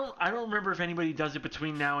 So I don't remember if anybody does it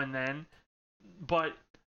between now and then, but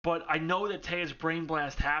I know that Teia's brain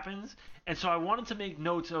blast happens, and so I wanted to make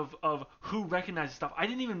notes of who recognizes stuff. I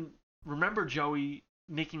didn't even remember Joey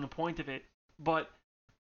making a point of it, but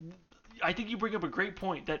I think you bring up a great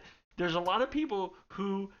point that there's a lot of people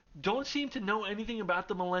who don't seem to know anything about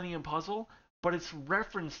the Millennium Puzzle, but it's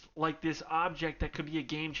referenced like this object that could be a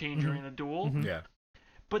game changer Mhm. in a duel. Mhm. Yeah.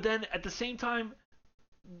 But then at the same time,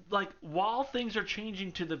 like while things are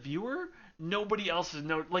changing to the viewer, nobody else is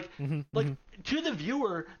like to the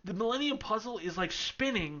viewer, the Millennium Puzzle is like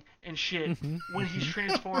spinning and shit when he's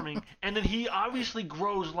transforming, and then he obviously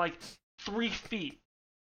grows like 3 feet.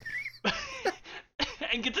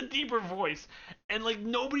 And gets a deeper voice, and like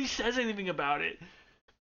nobody says anything about it.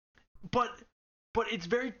 But it's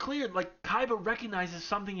very clear, like Kaiba recognizes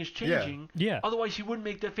something is changing. Yeah. Otherwise, he wouldn't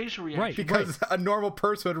make that facial reaction. Right. Because a normal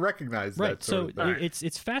person would recognize Right. that. So Sort of thing.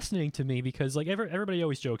 it's fascinating to me because like everybody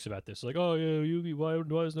always jokes about this, like, oh yeah, Yugi, why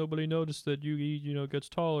does nobody notice that Yugi gets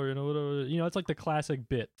taller? Whatever. It's like the classic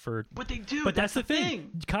bit for. But they do. But that's the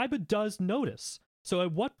thing. Kaiba does notice. So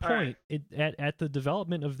at what All point at the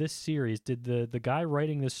development of this series did the guy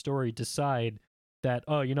writing this story decide that,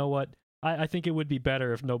 oh, you know what, I think it would be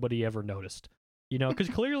better if nobody ever noticed? Because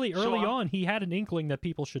clearly So early on he had an inkling that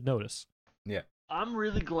people should notice. I'm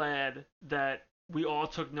really glad that we all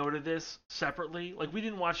took note of this separately. Like, we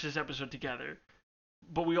didn't watch this episode together,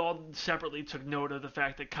 but we all separately took note of the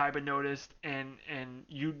fact that Kaiba noticed, and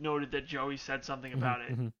you noted that Joey said something about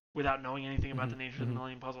it without knowing anything about the nature of the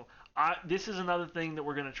Millennium Puzzle. This is another thing that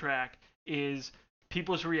we're going to track, is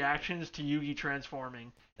people's reactions to Yugi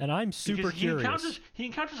transforming. And I'm super Because curious. He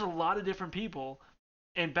encounters a lot of different people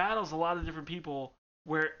and battles a lot of different people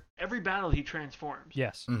where every battle he transforms.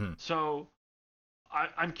 Yes. Mhm. So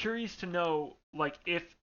I'm curious to know, like,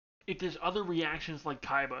 if there's other reactions like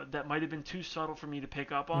Kaiba that might have been too subtle for me to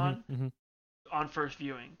pick up on on first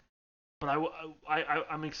viewing. But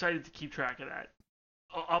I'm excited to keep track of that.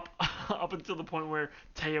 Up until the point where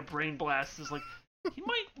Teiya brain blasts is like, he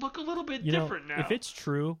might look a little bit different now. If it's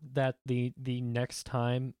true that the next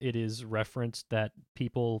time it is referenced that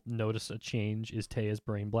people notice a change is Teia's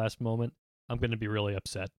brain blast moment, I'm going to be really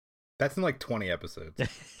upset. That's in like 20 episodes.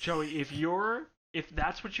 Joey, if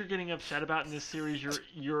that's what you're getting upset about in this series,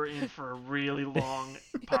 you're in for a really long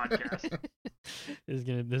podcast. This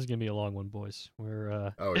is gonna be a long one, boys.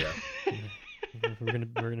 We're Oh yeah. we're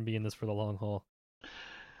gonna be in this for the long haul.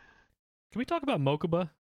 Can we talk about Mokuba?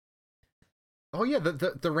 Oh yeah,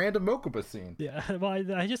 the random Mokuba scene. Yeah, well,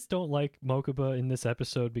 I just don't like Mokuba in this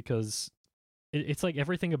episode because it's like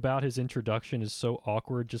everything about his introduction is so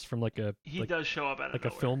awkward, just from like a He does show up out of like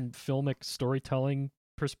a nowhere. filmic storytelling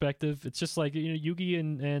perspective. It's just like, Yugi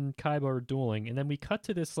and Kaiba are dueling, and then we cut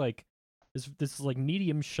to this like this like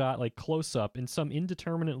medium shot, like close up in some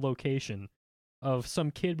indeterminate location of some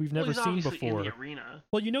kid we've never Well, he's seen obviously before. in the arena.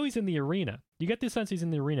 Well, he's in the arena. You get the sense he's in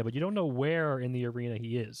the arena, but you don't know where in the arena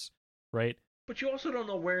he is, right? But you also don't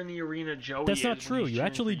know where in the arena Joey That's is. not when true. he's You cheering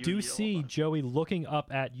actually for do Yugi all see the time. Joey looking up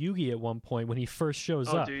at Yugi at one point when he first shows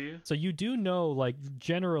Oh, up. do you? So you do know, like,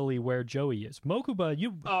 generally where Joey is. Mokuba,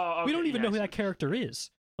 Oh, okay. we don't even yeah, know who I see that what you're character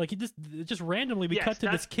is. Like, just randomly we Yes, cut to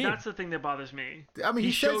this kid. That's the thing that bothers me. I mean,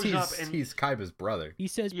 He he says shows up and- he's Kaiba's brother. He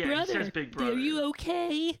says, Yeah, he "Brother, says big brother. are you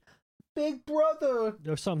okay?" Big brother.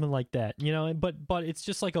 Or something like that, you know. But it's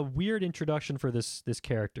just like a weird introduction for this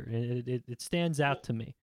character. It stands out to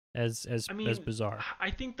me as bizarre. I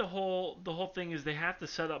think the whole thing is they have to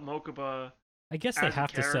set up Mokuba. I guess they as a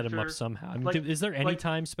have to set him up character, somehow. I mean, like- is there any like-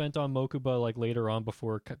 time spent on Mokuba like later on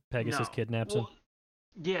before Pegasus No. kidnaps him? Well,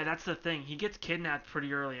 yeah, that's the thing. He gets kidnapped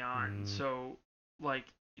pretty early on, so like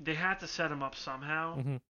they had to set him up somehow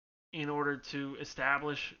Mhm. in order to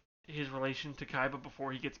establish his relation to Kaiba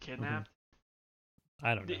before he gets kidnapped.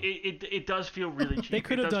 I don't know. It does feel really cheap. They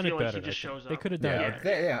could have does done it feel better. Like he just I think. shows up. They could have done it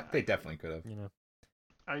better. They definitely could have. You know.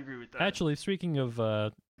 I agree with that. Actually, speaking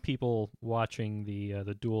of people watching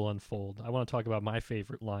the duel unfold, I want to talk about my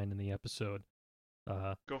favorite line in the episode.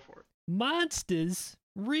 Go for Monsters,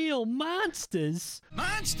 real monsters.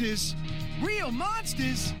 Monsters? Real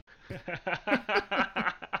monsters? it.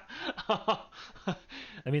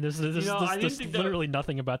 I mean, there's I didn't there's think that- literally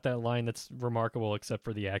nothing about that line that's remarkable except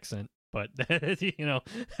for the accent. But you know,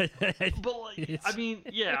 But like, It's- I mean,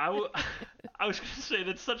 yeah, I was gonna say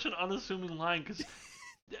that's such an unassuming line because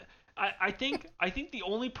I think the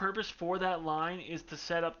only purpose for that line is to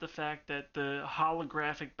set up the fact that the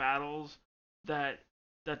holographic battles that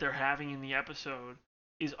they're having in the episode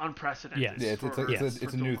is unprecedented. Yes. Yeah, it's for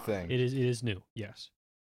a new Duel. thing. it is new. Yes.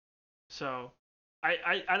 So I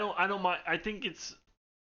don't mind. I think it's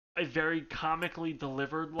a very comically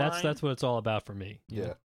delivered line. That's what it's all about for me. you Yeah.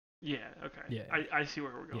 know? Yeah. Okay. Yeah. I see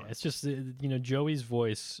where we're going. Yeah, it's just Joey's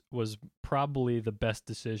voice was probably the best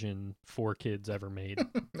decision 4Kids ever made,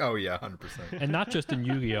 Oh yeah, 100%. and not just in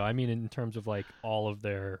Yu-Gi-Oh. I mean, in terms of like all of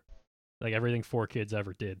their, like everything 4Kids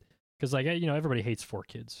ever did. Because like everybody hates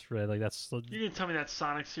 4Kids, right? Like that's. You didn't tell me that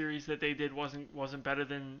Sonic series that they did wasn't better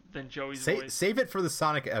than Joey's voice. Save it for the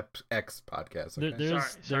Sonic X podcast. Okay? Sorry,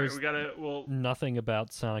 there's we gotta. Well, nothing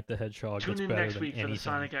about Sonic the Hedgehog tune that's in better next than week for anything. the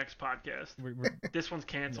Sonic X podcast. We're, This one's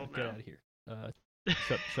canceled get now. out of here.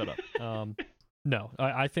 Shut up. No,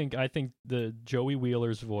 I think the Joey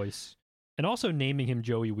Wheeler's voice, and also naming him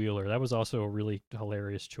Joey Wheeler, that was also a really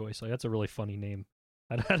hilarious choice. Like that's a really funny name.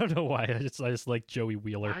 I don't know why. I just like Joey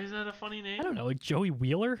Wheeler. Why is that a funny name? I don't know, like Joey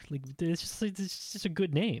Wheeler. Like it's just a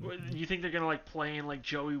good name. You think they're gonna like play in like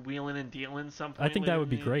Joey wheeling and dealing some I point think later that would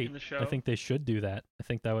be in great. the show? I think they should do that. I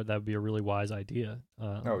think that would be a really wise idea.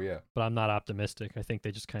 Oh yeah. But I'm not optimistic. I think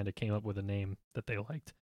they just kind of came up with a name that they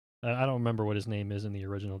liked. I don't remember what his name is in the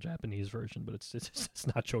original Japanese version, but it's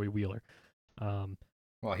not Joey Wheeler.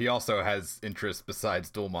 Well, he also has interests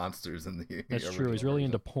besides Duel Monsters in the. That's true. He's really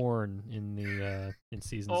into porn in the in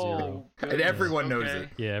season 0. Oh, And goodness. everyone knows Okay. it.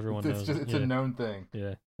 Yeah, everyone knows. It's yeah. a known thing.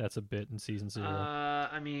 Yeah, that's a bit in season 0.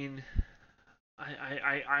 I mean,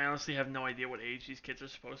 I honestly have no idea what age these kids are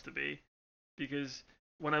supposed to be, because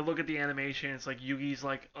when I look at the animation, it's like Yugi's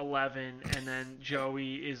like 11, and then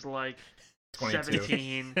Joey is like 22.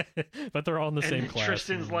 17, But they're all in the and same then class.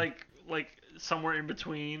 Tristan's and- like somewhere in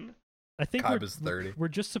between. I think Kaiba's 30. we're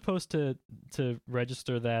just supposed to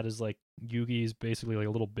register that as like Yugi's basically like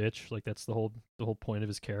a little bitch. Like that's the whole point of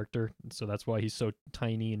his character. And so that's why he's so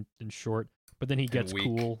tiny and short. But then he gets weak.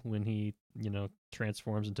 cool when he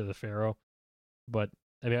transforms into the Pharaoh. But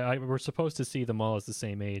I mean, we're supposed to see them all as the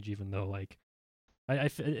same age, even though like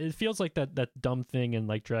it feels like that dumb thing in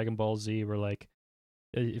like Dragon Ball Z where like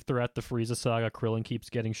if they're at the Frieza saga, Krillin keeps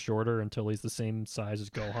getting shorter until he's the same size as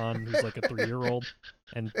Gohan, who's like a 3-year-old,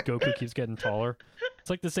 and Goku keeps getting taller. It's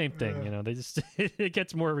like the same thing, They just it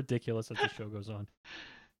gets more ridiculous as the show goes on.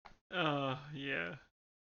 Yeah.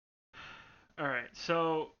 All right,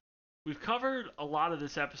 so we've covered a lot of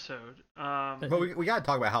this episode. But we gotta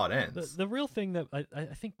talk about how it ends. The real thing that I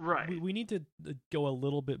think Right. we need to go a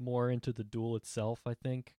little bit more into the duel itself, I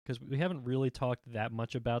think, because we haven't really talked that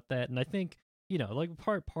much about that, and I think like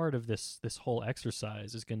part of this whole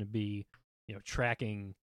exercise is going to be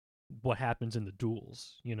tracking what happens in the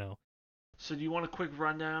duels. So do you want a quick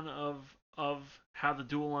rundown of how the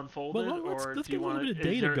duel unfolded, Well, let's or get do you a little want bit of is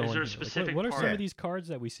data there, going. is there a here. Like, specific what are part? some of these cards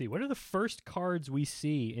that we see? What are the first cards we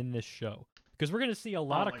see in this show? Because we're going to see a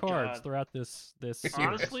lot Oh of my cards God. throughout this.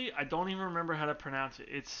 Honestly, I don't even remember how to pronounce it.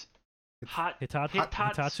 It's Hitatsumi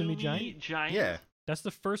Hitatsumi Giant? Yeah. That's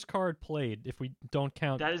the first card played. If we don't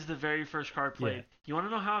count, That is the very first card played. Yeah. You want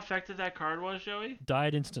to know how effective that card was, Joey?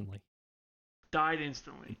 died instantly. died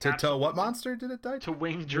instantly. To what Absolutely. monster did it die? To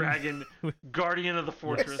Winged Dragon, Guardian of the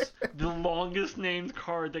Fortress, the longest named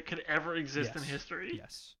card that could ever exist in history.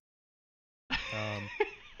 Yes.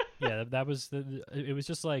 Yeah, that was it was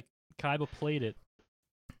just like Kaiba played it,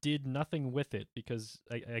 did nothing with it because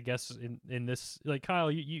I guess in this, like,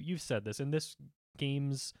 Kyle, you've said this in this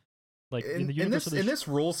game's, like, in the universe in this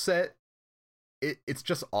rule set, it's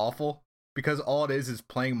just awful because all it is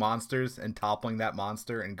playing monsters and toppling that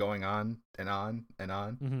monster and going on and on and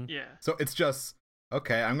on. Mm-hmm. Yeah. So it's just,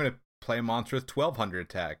 okay, I'm gonna play a monster with 1200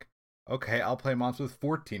 attack. Okay, I'll play a monster with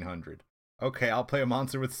 1400. Okay, I'll play a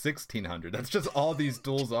monster with 1600. That's just all these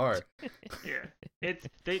duels are. Yeah.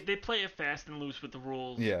 They play it fast and loose with the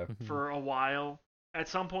rules Yeah. for a while. At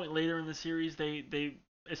some point later in the series, they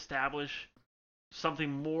establish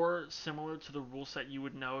something more similar to the rule set you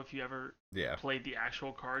would know if you ever played the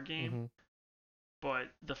actual card game. Mm-hmm. But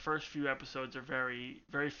the first few episodes are very,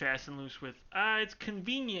 very fast and loose with, it's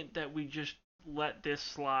convenient that we just let this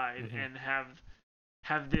slide and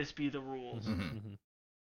have this be the rules. Mm-hmm.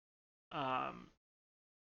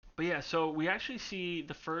 But yeah, so we actually see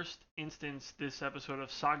the first instance this episode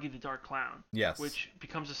of Sagi the Dark Clown. Yes. Which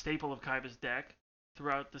becomes a staple of Kaiba's deck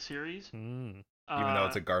throughout the series. Mm. Even though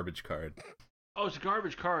it's a garbage card. Oh, it's a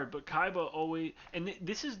garbage card, but Kaiba always, and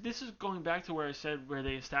this is going back to where I said where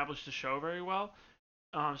they established the show very well.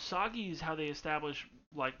 Sagi is how they establish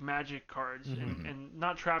like magic cards and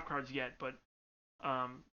not trap cards yet, but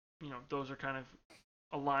those are kind of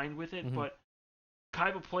aligned with it. But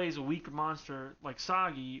Kaiba plays a weak monster like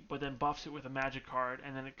Sagi, but then buffs it with a magic card,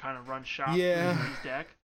 and then it kind of runs shop through his deck.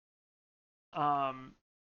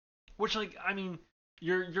 Which, like, I mean,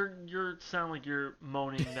 you're sound like you're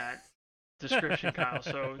moaning that description, Kyle.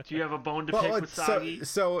 So do you have a bone to pick with Sagi?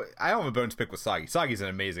 So I don't have a bone to pick with Sagi. Sagi's an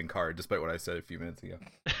amazing card, despite what I said a few minutes ago.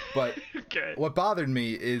 But okay. What bothered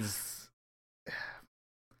me is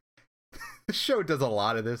the show does a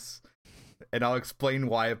lot of this, and I'll explain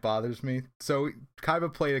why it bothers me. So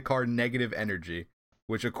Kaiba played a card Negative Energy,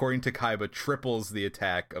 which according to Kaiba triples the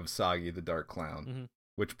attack of Sagi the Dark Clown,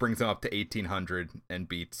 which brings him up to 1800 and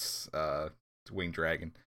beats Winged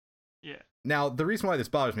Dragon. Yeah. Now, the reason why this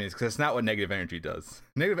bothers me is because that's not what Negative Energy does.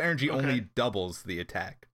 Negative Energy only doubles the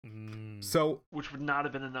attack. So, which would not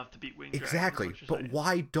have been enough to beat Winged Dragon. Exactly. But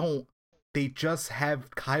why don't they just have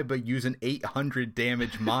Kaiba use an 800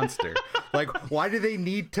 damage monster? Like, why do they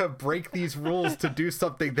need to break these rules to do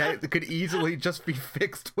something that could easily just be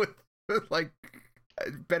fixed with like,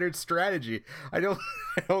 better strategy? I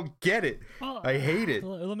don't get it. Well, I hate it.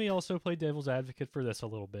 Let me also play devil's advocate for this a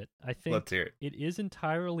little bit. I think Let's hear it. It is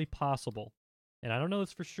entirely possible, and I don't know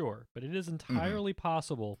this for sure, but it is entirely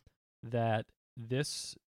possible that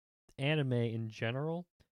this anime in general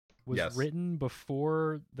was written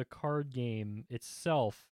before the card game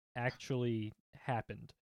itself actually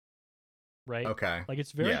happened. Right? Okay. Like,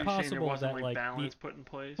 it's very possible there wasn't, that, like, balance put in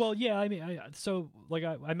place. Well, yeah, I mean,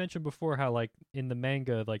 I mentioned before how, like, in the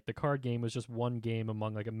manga, like, the card game was just one game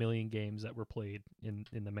among, like, a million games that were played in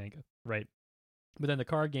the manga, right? But then the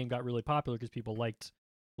card game got really popular because people liked,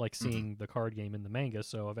 like, seeing the card game in the manga,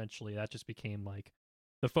 so eventually that just became, like,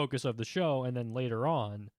 the focus of the show, and then later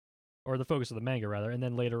on, or the focus of the manga, rather, and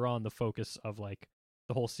then later on the focus of, like,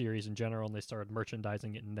 the whole series in general, and they started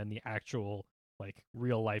merchandising it, and then the actual, like,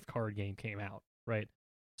 real life card game came out, right?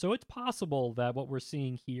 So it's possible that what we're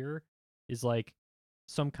seeing here is like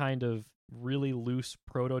some kind of really loose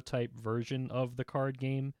prototype version of the card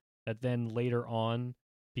game that then later on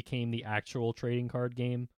became the actual trading card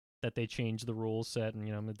game that they changed the rules set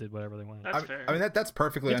and did whatever they wanted. That's fair. I mean that's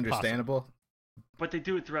perfectly understandable. Possible. But they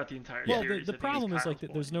do it throughout the entire series. Well, the problem is like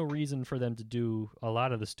that there's no reason for them to do a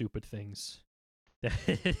lot of the stupid things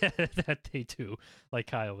that they do, like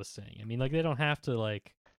Kyle was saying. I mean, like, they don't have to,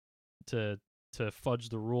 like, to fudge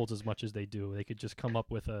the rules as much as they do. They could just come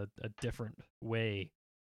up with a different way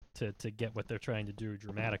to get what they're trying to do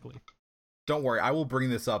dramatically. Don't worry, I will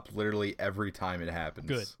bring this up literally every time it happens.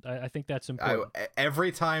 Good. I think that's important.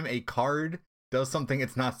 Every time a card does something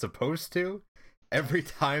it's not supposed to, every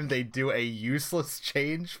time they do a useless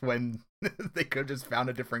change when they could have just found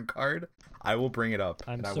a different card, I will bring it up,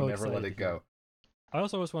 and I will never let it go. I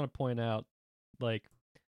also just want to point out, like,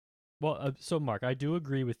 so Mark, I do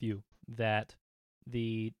agree with you that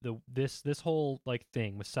this whole, like,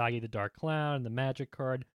 thing with Sagi the Dark Clown and the magic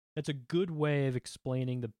card, that's a good way of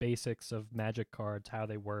explaining the basics of magic cards, how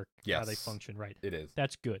they work, how they function, right? It is.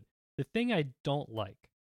 That's good. The thing I don't like,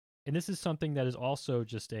 and this is something that is also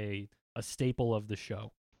just a staple of the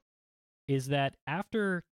show, is that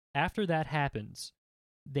after that happens,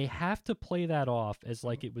 they have to play that off as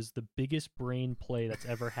like it was the biggest brain play that's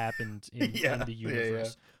ever happened in the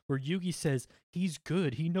universe. where Yugi says he's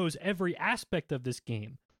good, he knows every aspect of this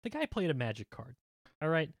game. The guy played a magic card. All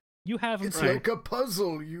right, you have him. It's like a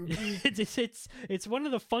puzzle, Yugi. it's one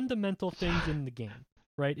of the fundamental things in the game,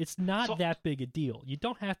 right? It's not that big a deal. You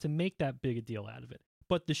don't have to make that big a deal out of it.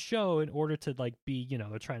 But the show, in order to like be,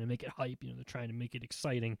 they're trying to make it hype, they're trying to make it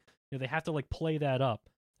exciting. They have to like play that up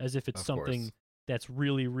as if it's something that's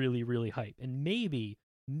really, really, really hype. And maybe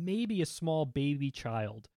a small baby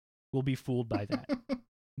child will be fooled by that.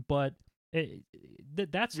 But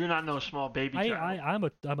that's you're not no small baby child.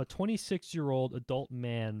 I'm a 26-year-old adult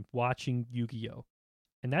man watching Yu-Gi-Oh,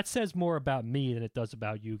 and that says more about me than it does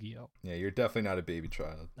about Yu-Gi-Oh. Yeah, you're definitely not a baby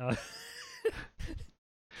child.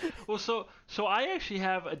 Well, so I actually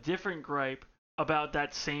have a different gripe about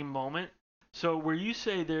that same moment. So where you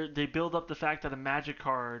say they build up the fact that a magic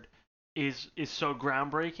card is so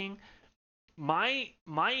groundbreaking, my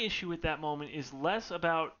issue with that moment is less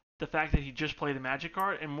about the fact that he just played a magic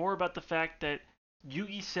card and more about the fact that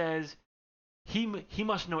Yugi says he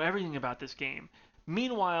must know everything about this game.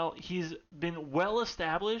 Meanwhile, he's been well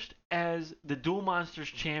established as the Duel Monsters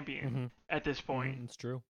champion at this point. It's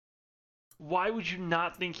true. Why would you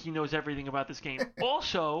not think he knows everything about this game?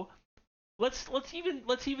 Also, let's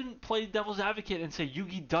even play devil's advocate and say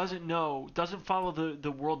Yugi doesn't follow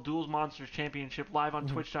the World Duels Monsters Championship live on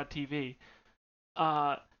Twitch.tv.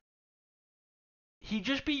 He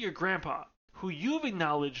just beat your grandpa, who you've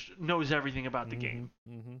acknowledged knows everything about the game.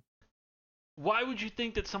 Why would you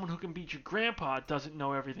think that someone who can beat your grandpa doesn't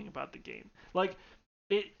know everything about the game? Like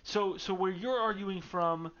it. So where you're arguing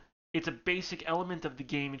from, it's a basic element of the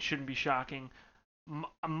game. It shouldn't be shocking.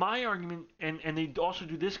 My argument, and they also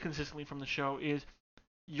do this consistently from the show, is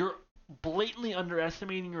you're blatantly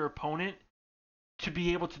underestimating your opponent to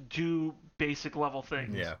be able to do basic level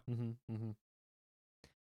things. Yeah.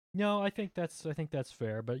 No, I think that's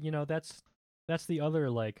fair, but that's the other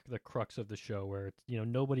like the crux of the show where it's,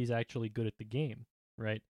 nobody's actually good at the game,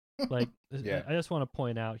 right? Like Yeah. I just want to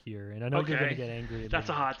point out here, and I know you're going to get angry at me. That's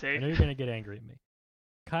a hot take. I know you're going to get angry at me.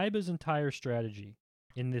 Kaiba's entire strategy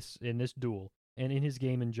in this duel and in his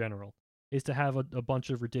game in general is to have a bunch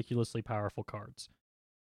of ridiculously powerful cards.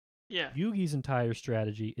 Yeah. Yugi's entire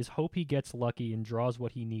strategy is hope he gets lucky and draws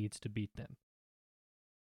what he needs to beat them.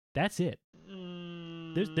 That's it.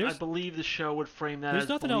 I believe the show would frame that there's as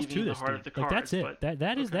nothing else to the this, heart dude. of the Like, cards. that's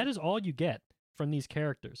it. That is all you get from these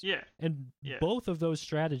characters. Yeah. And both of those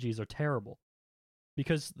strategies are terrible.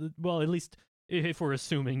 Because, well, at least if we're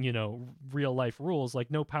assuming, real life rules, like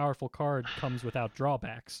no powerful card comes without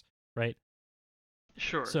drawbacks, right?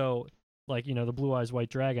 Sure. So, like, the Blue Eyes White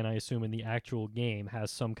Dragon, I assume in the actual game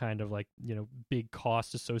has some kind of like, big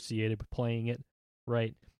cost associated with playing it,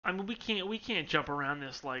 right? I mean, we can't jump around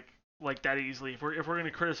this like that easily. If we're going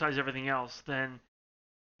to criticize everything else, then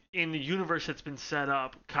in the universe that's been set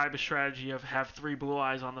up, Kaiba's strategy of have 3 blue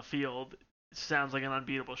eyes on the field sounds like an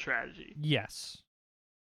unbeatable strategy. Yes.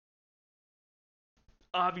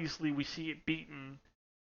 Obviously, we see it beaten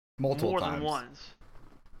multiple more times. than once.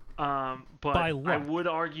 But By luck. I would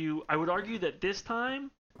argue that this time,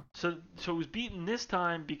 so it was beaten this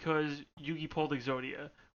time because Yugi pulled Exodia,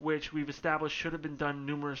 which we've established should have been done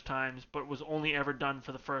numerous times, but was only ever done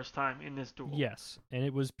for the first time in this duel. Yes, and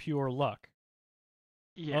it was pure luck.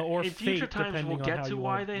 Yeah, or in fate, future times we'll depending on get how to you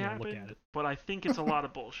why want, they look at happened, it. but I think it's a lot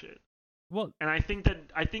of bullshit. Well, and I think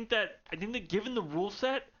that given the rule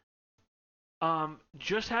set,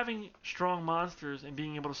 just having strong monsters and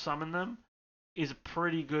being able to summon them is a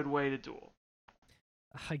pretty good way to duel.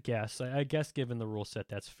 I guess given the rule set,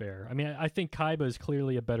 that's fair. I mean, I think Kaiba is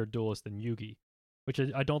clearly a better duelist than Yugi, which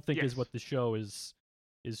I don't think is what the show is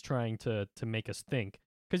trying to make us think.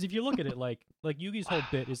 Because if you look at it, like Yugi's whole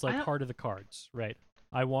bit is like heart of the cards, right?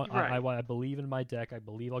 I believe in my deck. I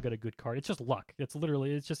believe I'll get a good card. It's just luck.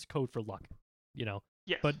 It's just code for luck,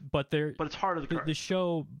 Yes. But it's heart of the cards. The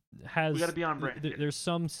show has. We got to be on brand. There's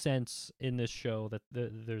some sense in this show that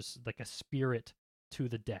there's like a spirit to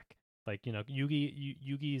the deck. Like,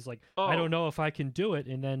 Yugi's like, I don't know if I can do it,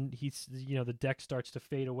 and then he's, the deck starts to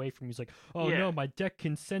fade away from him. He's like, no, my deck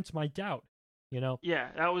can sense my doubt. Yeah,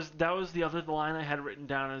 that was the other line I had written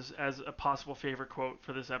down as a possible favorite quote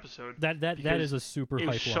for this episode. That is a super hype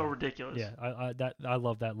line. It's so ridiculous. Yeah, I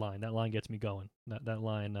love that line. That line gets me going. That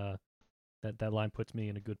line that line puts me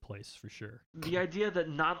in a good place for sure. The idea that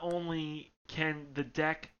not only can the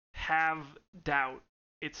deck have doubt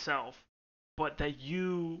itself, but that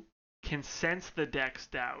you can sense the deck's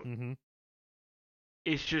doubt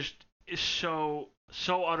is so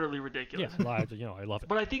utterly ridiculous. Yeah, I love it.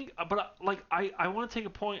 But I want to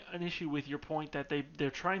take an issue with your point that they're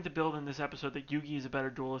trying to build in this episode that Yugi is a better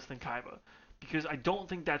duelist than Kaiba, because I don't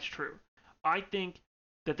think that's true. I think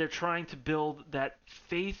that they're trying to build that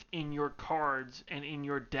faith in your cards and in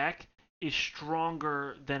your deck is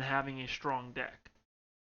stronger than having a strong deck.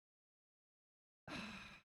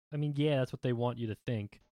 I mean, yeah, that's what they want you to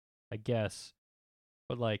think, I guess.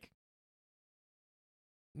 But like,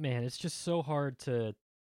 man, it's just so hard to.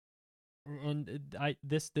 And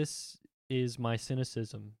this is my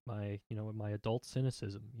cynicism, my adult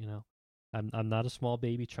cynicism. I'm not a small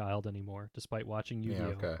baby child anymore, despite watching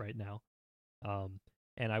Yu-Gi-Oh right now.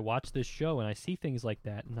 And I watch this show and I see things like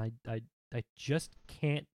that, and I just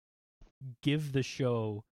can't give the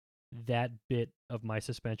show that bit of my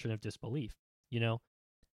suspension of disbelief.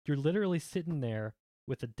 You're literally sitting there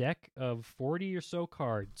with a deck of 40 or so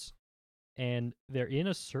cards, and they're in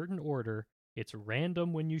a certain order. It's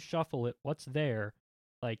random when you shuffle it, what's there.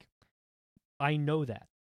 Like, I know that.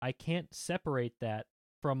 I can't separate that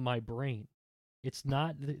from my brain. It's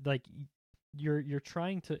not like you're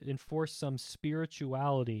trying to enforce some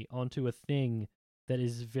spirituality onto a thing that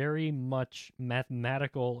is very much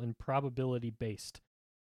mathematical and probability based.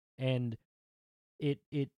 And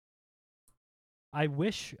I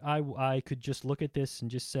wish I could just look at this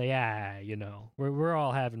and just say, we're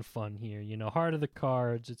all having fun here. Heart of the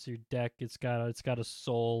cards, it's your deck, it's got a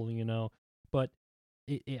soul, But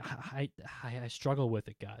I struggle with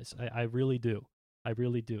it, guys. I really do.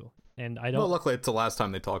 And I don't. Well, luckily it's the last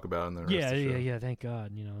time they talk about it in the rest of the show. Yeah. Thank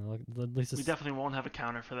God. At least we definitely won't have a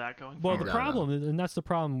counter for that going. Well, forward. the problem, and that's the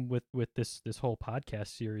problem with this whole podcast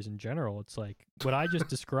series in general. It's like what I just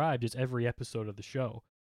described is every episode of the show.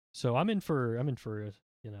 So I'm in for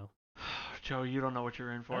Joe, you don't know what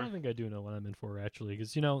you're in for. I don't think I do know what I'm in for, actually,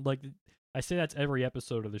 because like I say that's every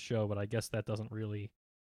episode of the show, but I guess that doesn't really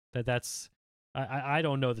that's I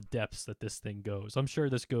don't know the depths that this thing goes. I'm sure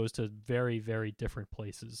this goes to very, very different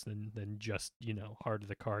places than just Heart of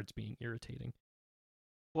the Cards being irritating.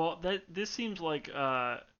 Well, this seems like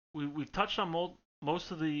we've touched on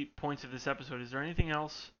most of the points of this episode. Is there anything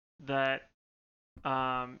else that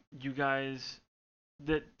you guys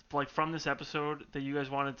that like from this episode that you guys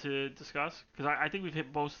wanted to discuss? Because I think we've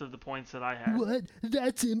hit most of the points that I had. What?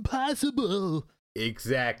 That's impossible.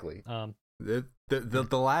 Exactly. The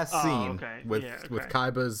last scene with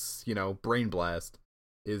Kaiba's brain blast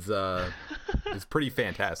is pretty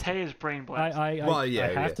fantastic. Tei's brain blast. I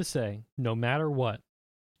have to say, no matter what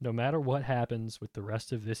happens with the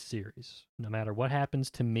rest of this series, no matter what happens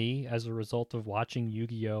to me as a result of watching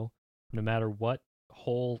Yu-Gi-Oh, no matter what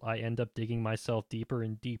hole I end up digging myself deeper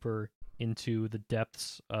and deeper into the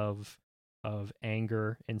depths of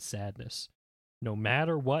anger and sadness, no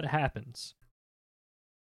matter what happens,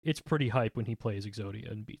 it's pretty hype when he plays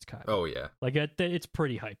Exodia and beats Kaiba. Oh yeah, like it's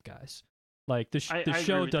pretty hype, guys. Like the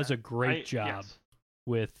show does a great job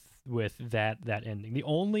with that ending. The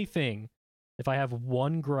only thing, if I have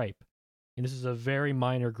one gripe, and this is a very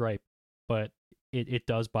minor gripe, but it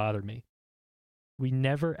does bother me, we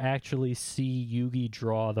never actually see Yugi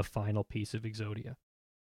draw the final piece of Exodia.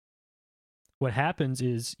 What happens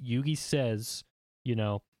is Yugi says,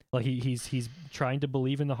 like he's trying to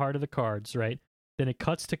believe in the heart of the cards, right? Then it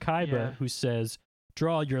cuts to Kaiba, who says,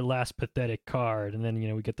 "Draw your last pathetic card," and then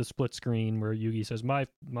we get the split screen where Yugi says, "My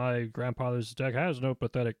grandfather's deck has no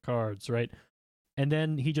pathetic cards," right? And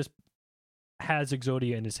then he just has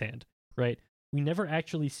Exodia in his hand, right? We never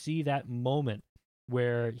actually see that moment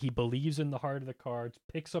where he believes in the heart of the cards,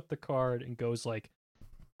 picks up the card, and goes like,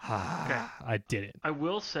 I did it. I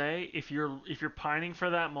will say, if you're pining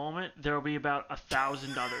for that moment, there will be about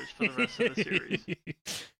 1,000 others for the rest of the series.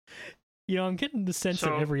 I'm getting the sense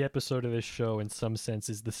that every episode of this show, in some sense,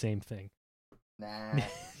 is the same thing. Nah.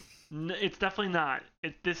 It's definitely not.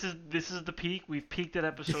 This is the peak. We've peaked at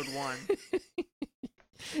episode 1.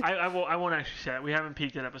 I won't actually say that. We haven't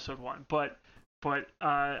peaked at episode 1, but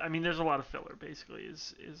I mean, there's a lot of filler. Basically,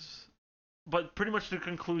 but pretty much the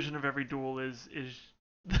conclusion of every duel is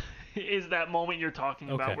that moment you're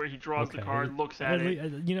talking about where he draws the card, looks at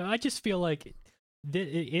it. I just feel like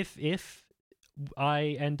if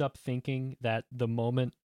I end up thinking that the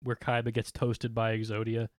moment where Kaiba gets toasted by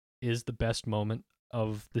Exodia is the best moment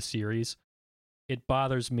of the series, it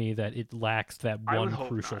bothers me that it lacks that one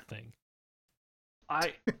crucial thing.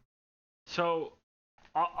 So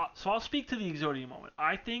I'll speak to the Exodia moment.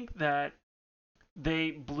 I think that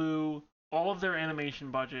they blew all of their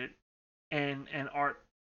animation budget and art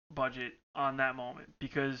budget on that moment,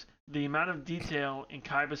 because the amount of detail in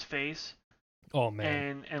Kaiba's face, oh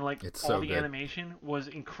man, and like it's all so the good. animation was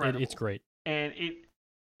incredible. It's great, and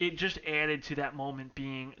it just added to that moment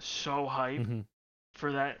being so hype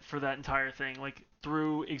for that entire thing. Like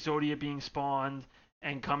through Exodia being spawned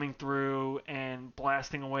and coming through and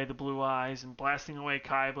blasting away the blue eyes and blasting away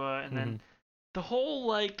Kaiba, and then the whole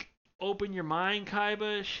like open your mind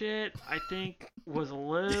Kaiba shit, I think was a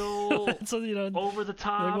little so, over the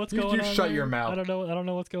top. Like, what's going on? You shut there? your mouth. I don't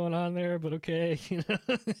know what's going on there, but okay.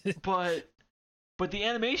 But the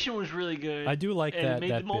animation was really good. I do like and that. It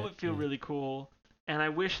made that the moment bit, feel really cool. And I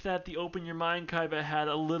wish that the open your mind Kaiba had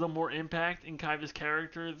a little more impact in Kaiba's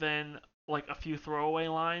character than like a few throwaway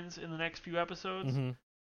lines in the next few episodes. Mm-hmm.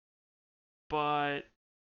 But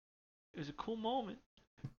it was a cool moment.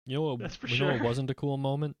 You know what? That's for you sure. know what wasn't a cool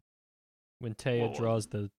moment? When Taya What draws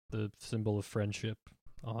the symbol of friendship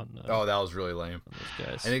on. Oh, that was really lame. On those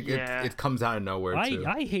guys. And it comes out of nowhere too.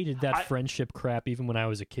 I hated that friendship crap even when I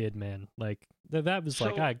was a kid, man. Like that was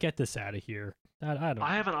like, get this out of here. I don't.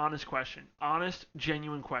 I have an honest question. Honest,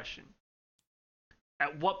 genuine question.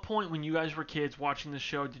 At what point when you guys were kids watching the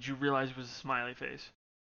show did you realize it was a smiley face?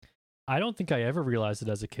 I don't think I ever realized it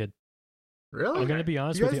as a kid. Really? I'm gonna be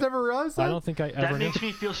honest with you. You guys never realized that? I don't think I ever. That makes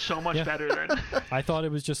me feel so much better then. I thought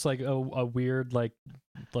it was just like a weird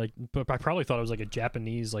but I probably thought it was like a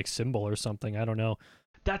Japanese like symbol or something. I don't know.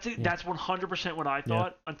 That's it. Yeah. That's 100% what I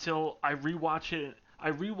thought until I rewatched it.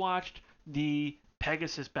 I rewatched the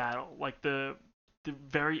Pegasus battle, like the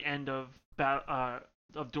very end of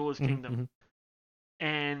Duelist Kingdom, mm-hmm.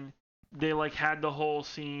 and they like had the whole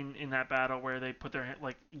scene in that battle where they put their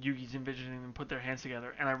like Yugi's envisioning them put their hands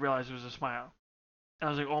together, and I realized it was a smile, and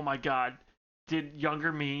I was like, oh my god, did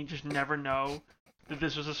younger me just never know that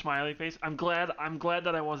this was a smiley face? I'm glad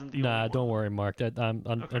that I wasn't the only one. Don't worry, Mark.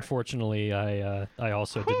 Unfortunately, I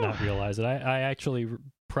also did not realize it. I actually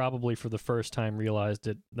probably for the first time realized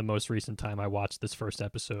it the most recent time I watched this first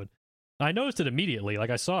episode. I noticed it immediately. Like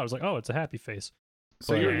I saw it, I was like, oh, it's a happy face.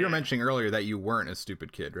 So you're mentioning earlier that you weren't a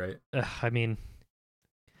stupid kid, right? I mean,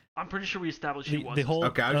 I'm pretty sure we established he was. The whole,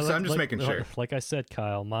 okay, I'm just making sure. Like I said,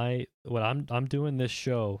 Kyle, I'm doing this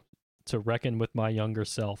show to reckon with my younger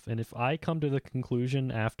self, and if I come to the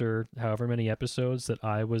conclusion after however many episodes that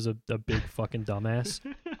I was a big fucking dumbass,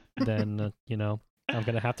 then I'm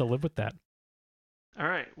gonna have to live with that. All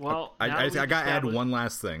right. Well, I gotta add one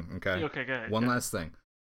last thing. Okay. Okay. Go ahead. One last thing.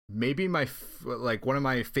 Maybe one of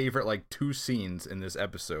my favorite like two scenes in this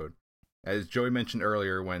episode, as Joey mentioned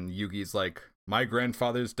earlier, when Yugi's like, "My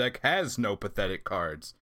grandfather's deck has no pathetic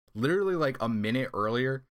cards." Literally, like a minute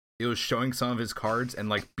earlier, it was showing some of his cards, and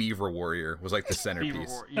like Beaver Warrior was like the centerpiece. Beaver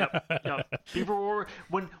Warrior. Yep. Beaver Warrior.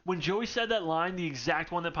 When Joey said that line, the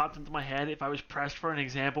exact one that popped into my head, if I was pressed for an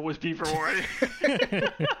example, was Beaver Warrior.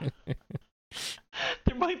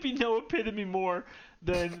 There might be no epitome more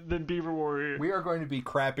than Beaver Warrior. We are going to be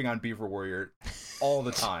crapping on Beaver Warrior all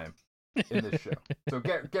the time in this show. So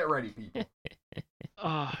get ready, people.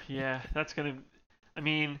 Oh, yeah. That's going to... I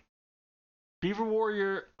mean, Beaver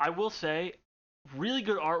Warrior, I will say, really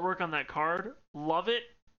good artwork on that card. Love it.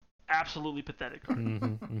 Absolutely pathetic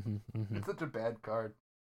card. It's such a bad card.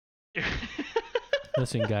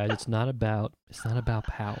 Listen, guys, it's not about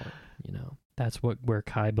power, That's where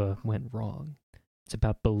Kaiba went wrong. It's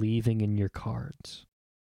about believing in your cards.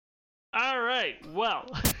 All right. Well,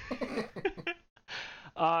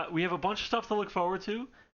 we have a bunch of stuff to look forward to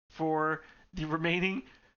for the remaining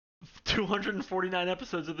 249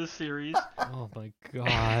 episodes of this series. Oh my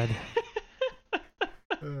god.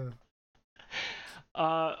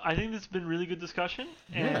 I think this has been really good discussion,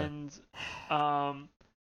 and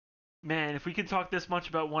man, if we could talk this much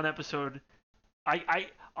about one episode, I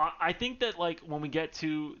think that like when we get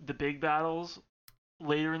to the big battles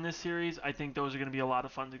later in this series, I think those are going to be a lot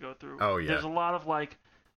of fun to go through. Oh yeah. There's a lot of like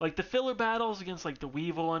the filler battles against like the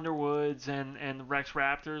Weevil Underwoods and the Rex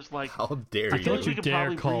Raptors. Like, how dare you? Don't you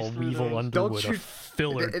dare call Weevil Underwood a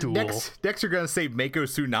filler duel. Next you're going to say Mako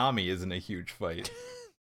Tsunami isn't a huge fight.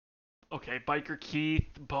 Okay, Biker Keith,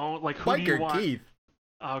 Bone, like who Biker do you want? Keith.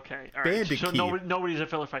 Okay, all right. Bandit so Keith. Nobody's a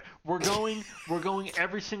filler fight. We're going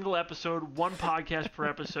every single episode, one podcast per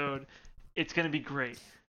episode. It's gonna be great.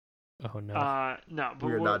 Oh no. No, but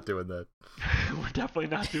we're not doing that. We're definitely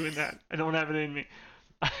not doing that. I don't have it in me.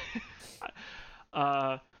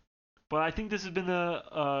 But I think this has been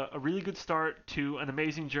a really good start to an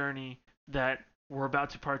amazing journey that we're about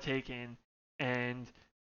to partake in, and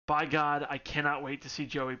by God, I cannot wait to see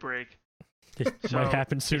Joey break. It might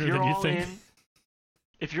happen sooner than you think.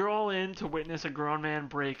 If you're all in to witness a grown man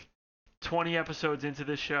break 20 episodes into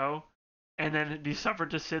this show, and then be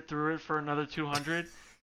suffered to sit through it for another 200,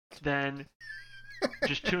 then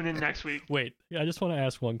just tune in next week. Wait, I just want to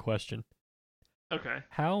ask one question. Okay.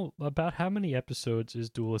 How many episodes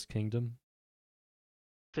is Duelist Kingdom?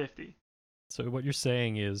 50. So what you're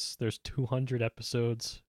saying is there's 200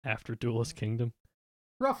 episodes after Duelist Kingdom?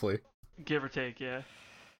 Roughly. Give or take, yeah.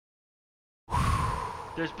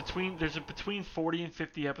 There's between 40 and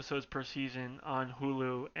 50 episodes per season on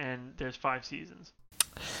Hulu, and there's 5 seasons.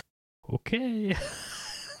 Okay.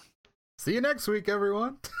 See you next week,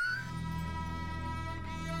 everyone.